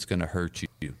 because it's going to hurt you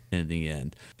in the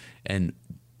end. And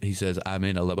he says, a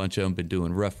bunch of them been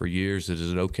doing rough for years.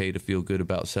 Is it okay to feel good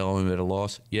about selling them at a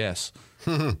loss? Yes.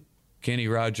 Kenny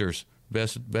Rogers,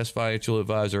 best financial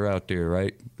advisor out there,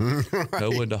 right?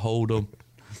 Know when to hold them.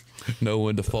 Know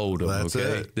when to fold them. That's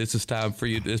okay. It. This is time for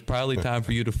you. It's probably time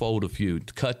for you to fold a few,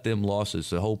 to cut them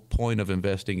losses. The whole point of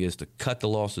investing is to cut the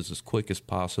losses as quick as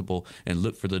possible and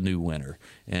look for the new winner.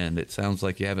 And it sounds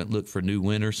like you haven't looked for new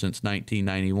winners since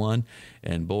 1991.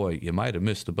 And boy, you might have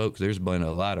missed the boat, because there's been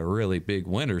a lot of really big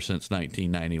winners since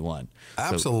 1991.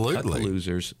 Absolutely. So cut the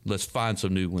losers. Let's find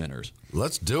some new winners.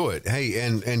 Let's do it. Hey,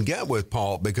 and get with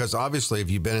Paul, because obviously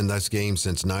if you've been in this game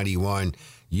since 91,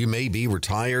 you may be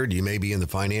retired. You may be in the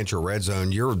financial red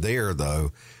zone. You're there,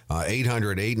 though.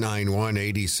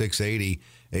 800-891-8680,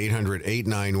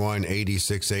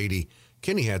 800-891-8680.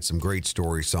 Kenny had some great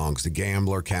story songs. The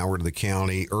Gambler, Coward of the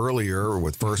County, earlier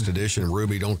with First Edition,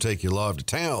 Ruby, Don't Take Your Love to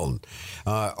Town.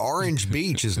 Orange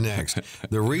Beach is next.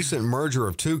 The recent merger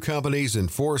of two companies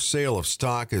and forced sale of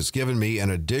stock has given me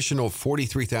an additional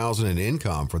 $43,000 in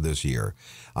income for this year.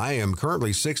 I am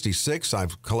currently 66.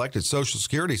 I've collected Social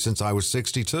Security since I was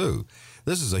 62.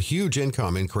 This is a huge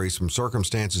income increase from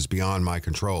circumstances beyond my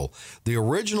control. The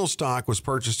original stock was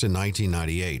purchased in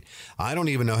 1998. I don't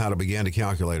even know how to begin to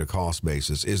calculate a cost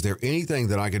basis. Is there anything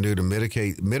that I can do to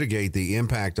mitigate the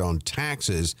impact on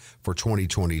taxes for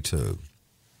 2022?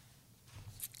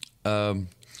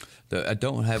 I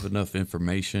don't have enough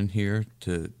information here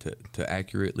to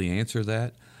accurately answer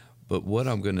that. But what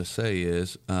I'm going to say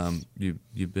is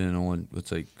you've been on, let's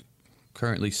say,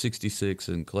 currently 66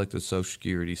 and collected Social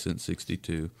Security since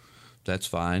 62. That's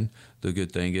fine. The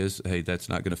good thing is, hey, that's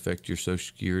not going to affect your Social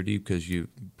Security because you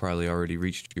probably already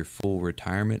reached your full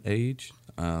retirement age,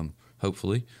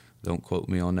 hopefully. Don't quote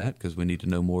me on that because we need to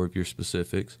know more of your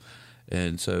specifics.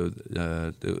 And so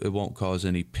it won't cause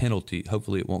any penalty.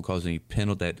 Hopefully it won't cause any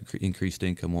penalty. That increased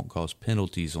income won't cause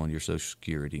penalties on your Social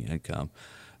Security income.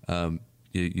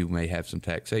 You may have some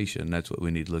taxation. That's what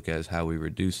we need to look at is how we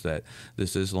reduce that.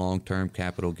 This is long-term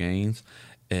capital gains.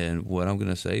 And what I'm going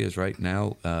to say is right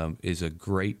now is a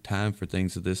great time for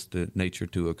things of this nature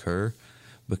to occur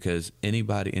because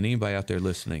anybody out there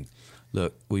listening,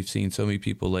 look, we've seen so many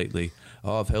people lately,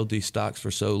 I've held these stocks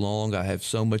for so long. I have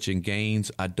so much in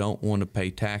gains. I don't want to pay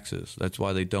taxes. That's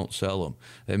why they don't sell them.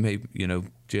 They may,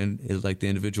 Jen is like the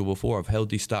individual before. I've held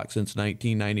these stocks since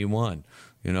 1991.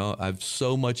 I've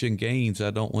so much in gains.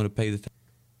 I don't want to pay the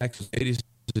taxes. Ladies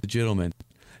and gentlemen,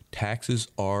 taxes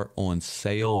are on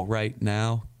sale right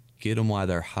now. Get them while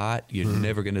they're hot. You're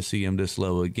never going to see them this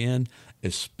low again,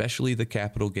 especially the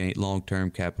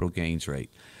long-term capital gains rate.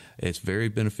 It's very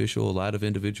beneficial. A lot of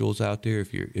individuals out there,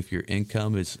 if your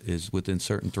income is within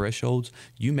certain thresholds,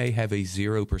 you may have a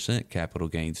 0% capital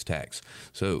gains tax.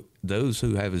 So those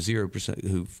who have a 0%,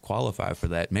 who qualify for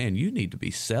that, man, you need to be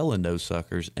selling those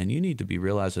suckers and you need to be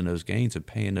realizing those gains and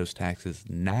paying those taxes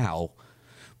now,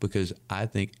 because I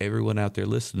think everyone out there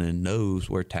listening knows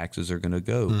where taxes are going to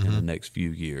go in the next few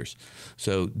years.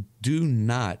 So do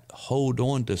not hold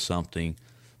on to something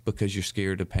because you're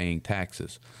scared of paying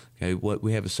taxes. Okay, what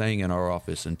we have a saying in our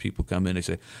office, and people come in and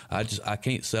say, "I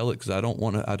can't sell it because I don't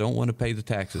want to pay the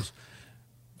taxes."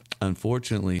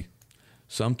 Unfortunately,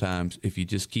 sometimes if you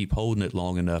just keep holding it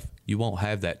long enough, you won't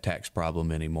have that tax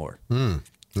problem anymore,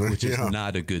 which is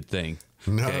not a good thing.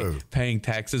 No. Okay? Paying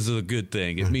taxes is a good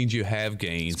thing. It means you have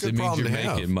gains. It means you're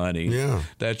making money. Yeah.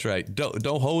 That's right. Don't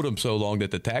hold them so long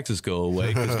that the taxes go away,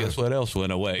 because guess what else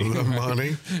went away? The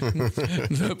money.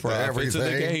 The profits and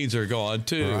the gains are gone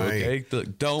too. Right. Okay.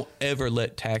 Look, don't ever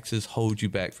let taxes hold you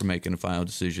back from making a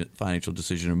financial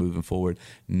decision or moving forward.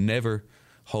 Never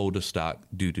hold a stock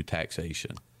due to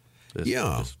taxation.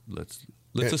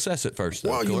 Let's assess it first.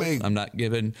 Well, I'm not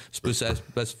giving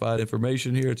specified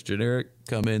information here. It's generic.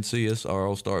 Come in, see us. Our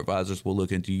All-Star Advisors will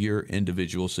look into your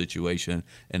individual situation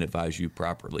and advise you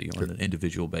properly on an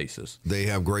individual basis. They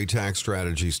have great tax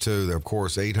strategies, too. They're, of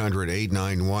course,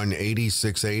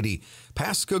 800-891-8680.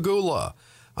 Pascagoula.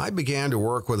 I began to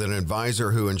work with an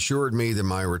advisor who ensured me that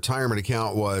my retirement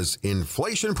account was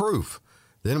inflation-proof.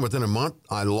 Then within a month,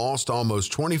 I lost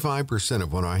almost 25%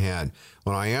 of what I had.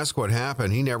 When I asked what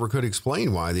happened, he never could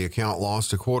explain why the account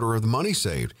lost a quarter of the money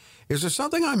saved. Is there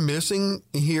something I'm missing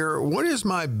here? What is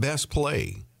my best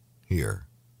play here?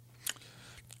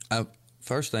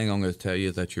 First thing I'm going to tell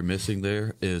you that you're missing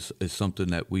there is something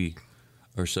that we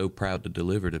are so proud to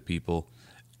deliver to people,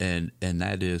 and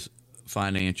that is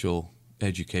financial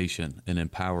education and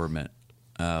empowerment.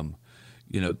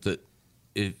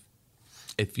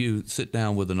 If you sit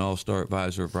down with an all-star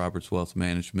advisor of Roberts Wealth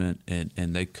Management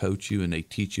and they coach you and they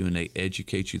teach you and they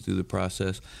educate you through the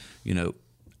process,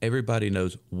 everybody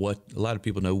knows a lot of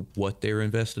people know what they're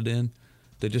invested in.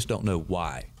 They just don't know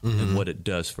why and what it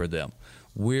does for them.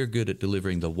 We're good at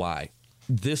delivering the why.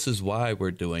 This is why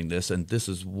we're doing this, and this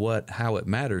is how it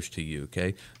matters to you.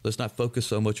 Okay, let's not focus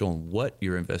so much on what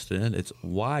you're invested in. It's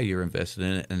why you're invested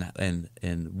in it,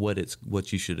 and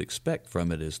what you should expect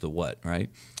from it is the what, right?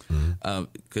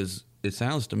 Because it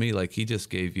sounds to me like he just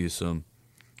gave you some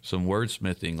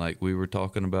wordsmithing, like we were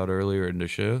talking about earlier in the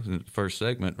show, in the first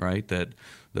segment, right? That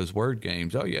those word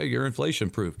games. Oh yeah, you're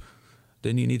inflation proof.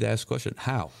 Then you need to ask the question: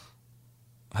 how?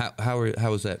 How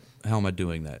is that? How am I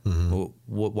doing that? Well,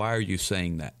 why are you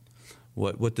saying that?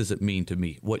 What does it mean to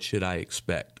me? What should I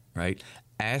expect? Right?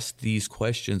 Ask these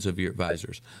questions of your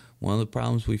advisors. One of the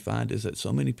problems we find is that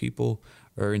so many people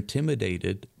are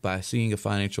intimidated by seeing a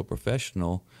financial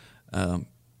professional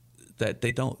that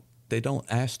they don't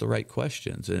ask the right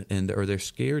questions, or they're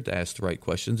scared to ask the right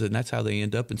questions, and that's how they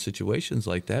end up in situations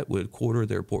like that with a quarter of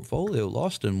their portfolio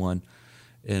lost in one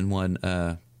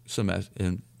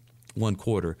semester. one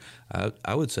quarter.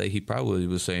 I would say he probably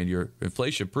was saying you're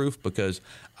inflation proof because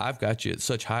I've got you at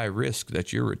such high risk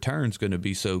that your return's going to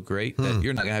be so great that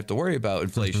you're not going to have to worry about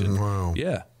inflation. Wow.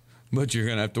 Yeah. But you're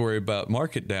going to have to worry about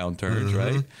market downturns,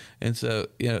 right? And so,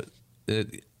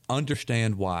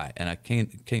 understand why. And I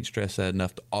can't stress that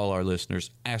enough to all our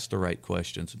listeners. Ask the right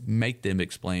questions. Make them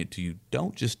explain it to you.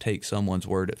 Don't just take someone's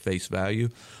word at face value.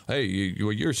 Hey,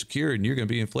 you're secure and you're going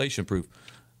to be inflation proof.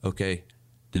 Okay,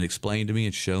 then explain to me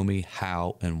and show me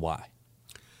how and why.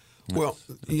 Well,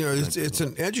 it's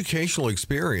an educational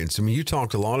experience. I mean, you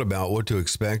talked a lot about what to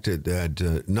expect at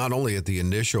not only at the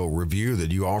initial review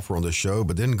that you offer on the show,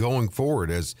 but then going forward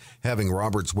as having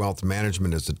Roberts Wealth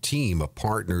Management as a team of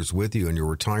partners with you in your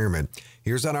retirement.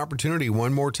 Here's that opportunity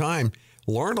one more time.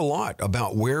 Learn a lot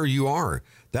about where you are.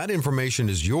 That information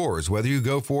is yours, whether you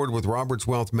go forward with Roberts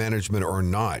Wealth Management or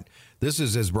not. This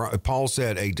is, as Paul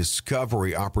said, a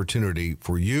discovery opportunity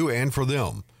for you and for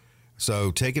them.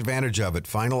 So take advantage of it.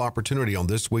 Final opportunity on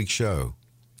this week's show.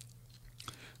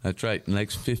 That's right.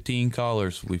 Next 15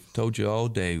 callers. We've told you all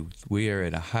day we are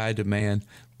in a high demand,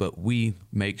 but we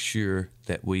make sure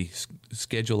that we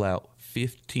schedule out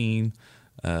 15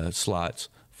 slots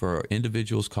for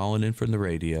individuals calling in from the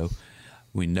radio.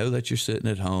 We know that you're sitting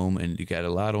at home and you got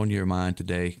a lot on your mind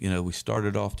today. We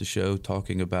started off the show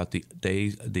talking about the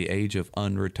age of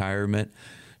unretirement.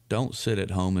 Don't sit at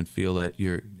home and feel that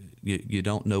you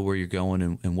don't know where you're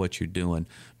going and what you're doing.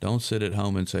 Don't sit at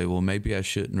home and say, well, maybe I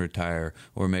shouldn't retire,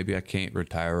 or maybe I can't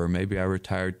retire, or maybe I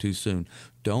retired too soon.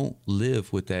 Don't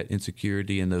live with that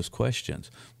insecurity and those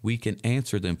questions. We can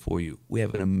answer them for you. We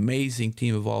have an amazing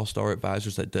team of all-star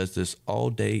advisors that does this all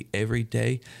day, every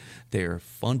day. They're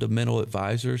fundamental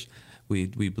advisors. We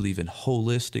believe in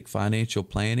holistic financial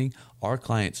planning. Our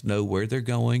clients know where they're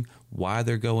going, why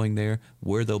they're going there,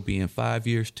 where they'll be in 5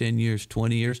 years, 10 years,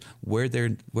 20 years, where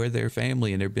their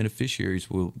family and their beneficiaries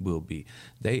will be.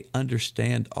 They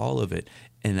understand all of it.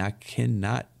 And I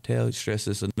cannot stress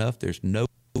this enough. There's no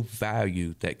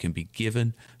value that can be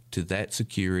given to that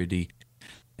security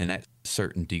and that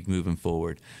certainty moving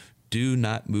forward. Do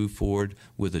not move forward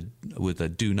with a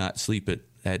do not sleep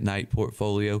at night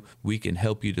portfolio. We can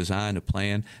help you design a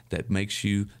plan that makes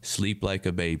you sleep like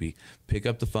a baby. Pick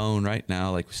up the phone right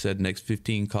now. Like we said, next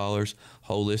 15 callers,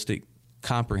 holistic,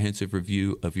 comprehensive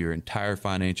review of your entire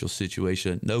financial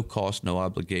situation. No cost, no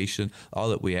obligation. All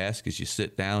that we ask is you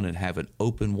sit down and have an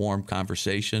open, warm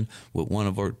conversation with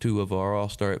two of our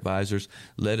all-star advisors.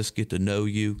 Let us get to know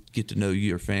you,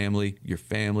 your family, your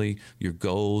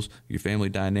goals, your family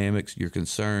dynamics, your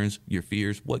concerns, your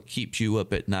fears, what keeps you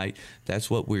up at night. That's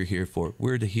what we're here for.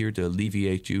 We're here to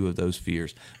alleviate you of those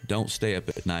fears. Don't stay up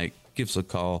at night. Give us a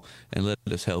call and let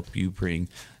us help you bring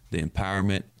the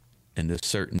empowerment and the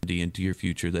certainty into your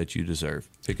future that you deserve.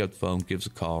 Pick up the phone, give us a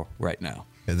call right now.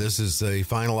 And this is the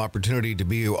final opportunity to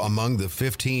be among the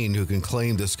 15 who can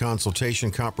claim this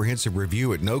consultation comprehensive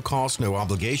review at no cost, no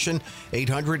obligation.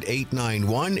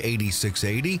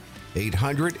 800-891-8680.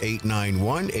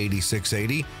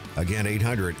 800-891-8680. Again,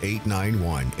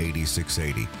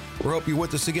 800-891-8680. We'll hope you're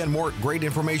with us again. More great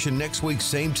information next week,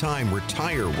 same time.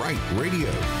 Retire Right Radio.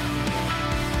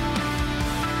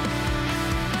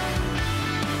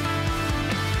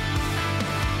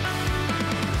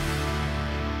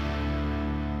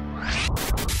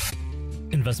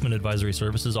 Investment advisory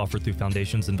services offered through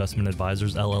Foundations Investment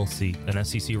Advisors, LLC, an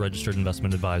SEC-registered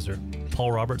investment advisor.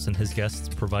 Paul Roberts and his guests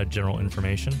provide general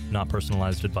information, not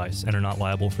personalized advice, and are not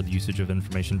liable for the usage of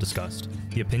information discussed.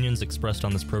 The opinions expressed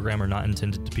on this program are not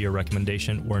intended to be a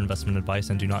recommendation or investment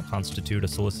advice and do not constitute a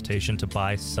solicitation to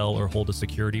buy, sell, or hold a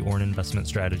security or an investment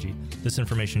strategy. This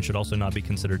information should also not be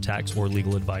considered tax or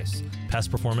legal advice.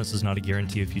 Past performance is not a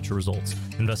guarantee of future results.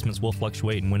 Investments will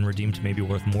fluctuate and when redeemed may be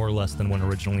worth more or less than when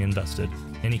originally invested.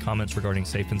 Any comments regarding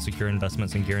safe and secure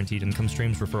investments and guaranteed income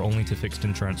streams refer only to fixed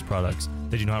insurance products.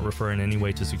 They do not refer in any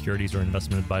way to securities or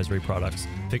investment advisory products.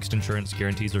 Fixed insurance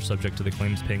guarantees are subject to the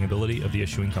claims paying ability of the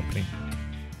issuing company.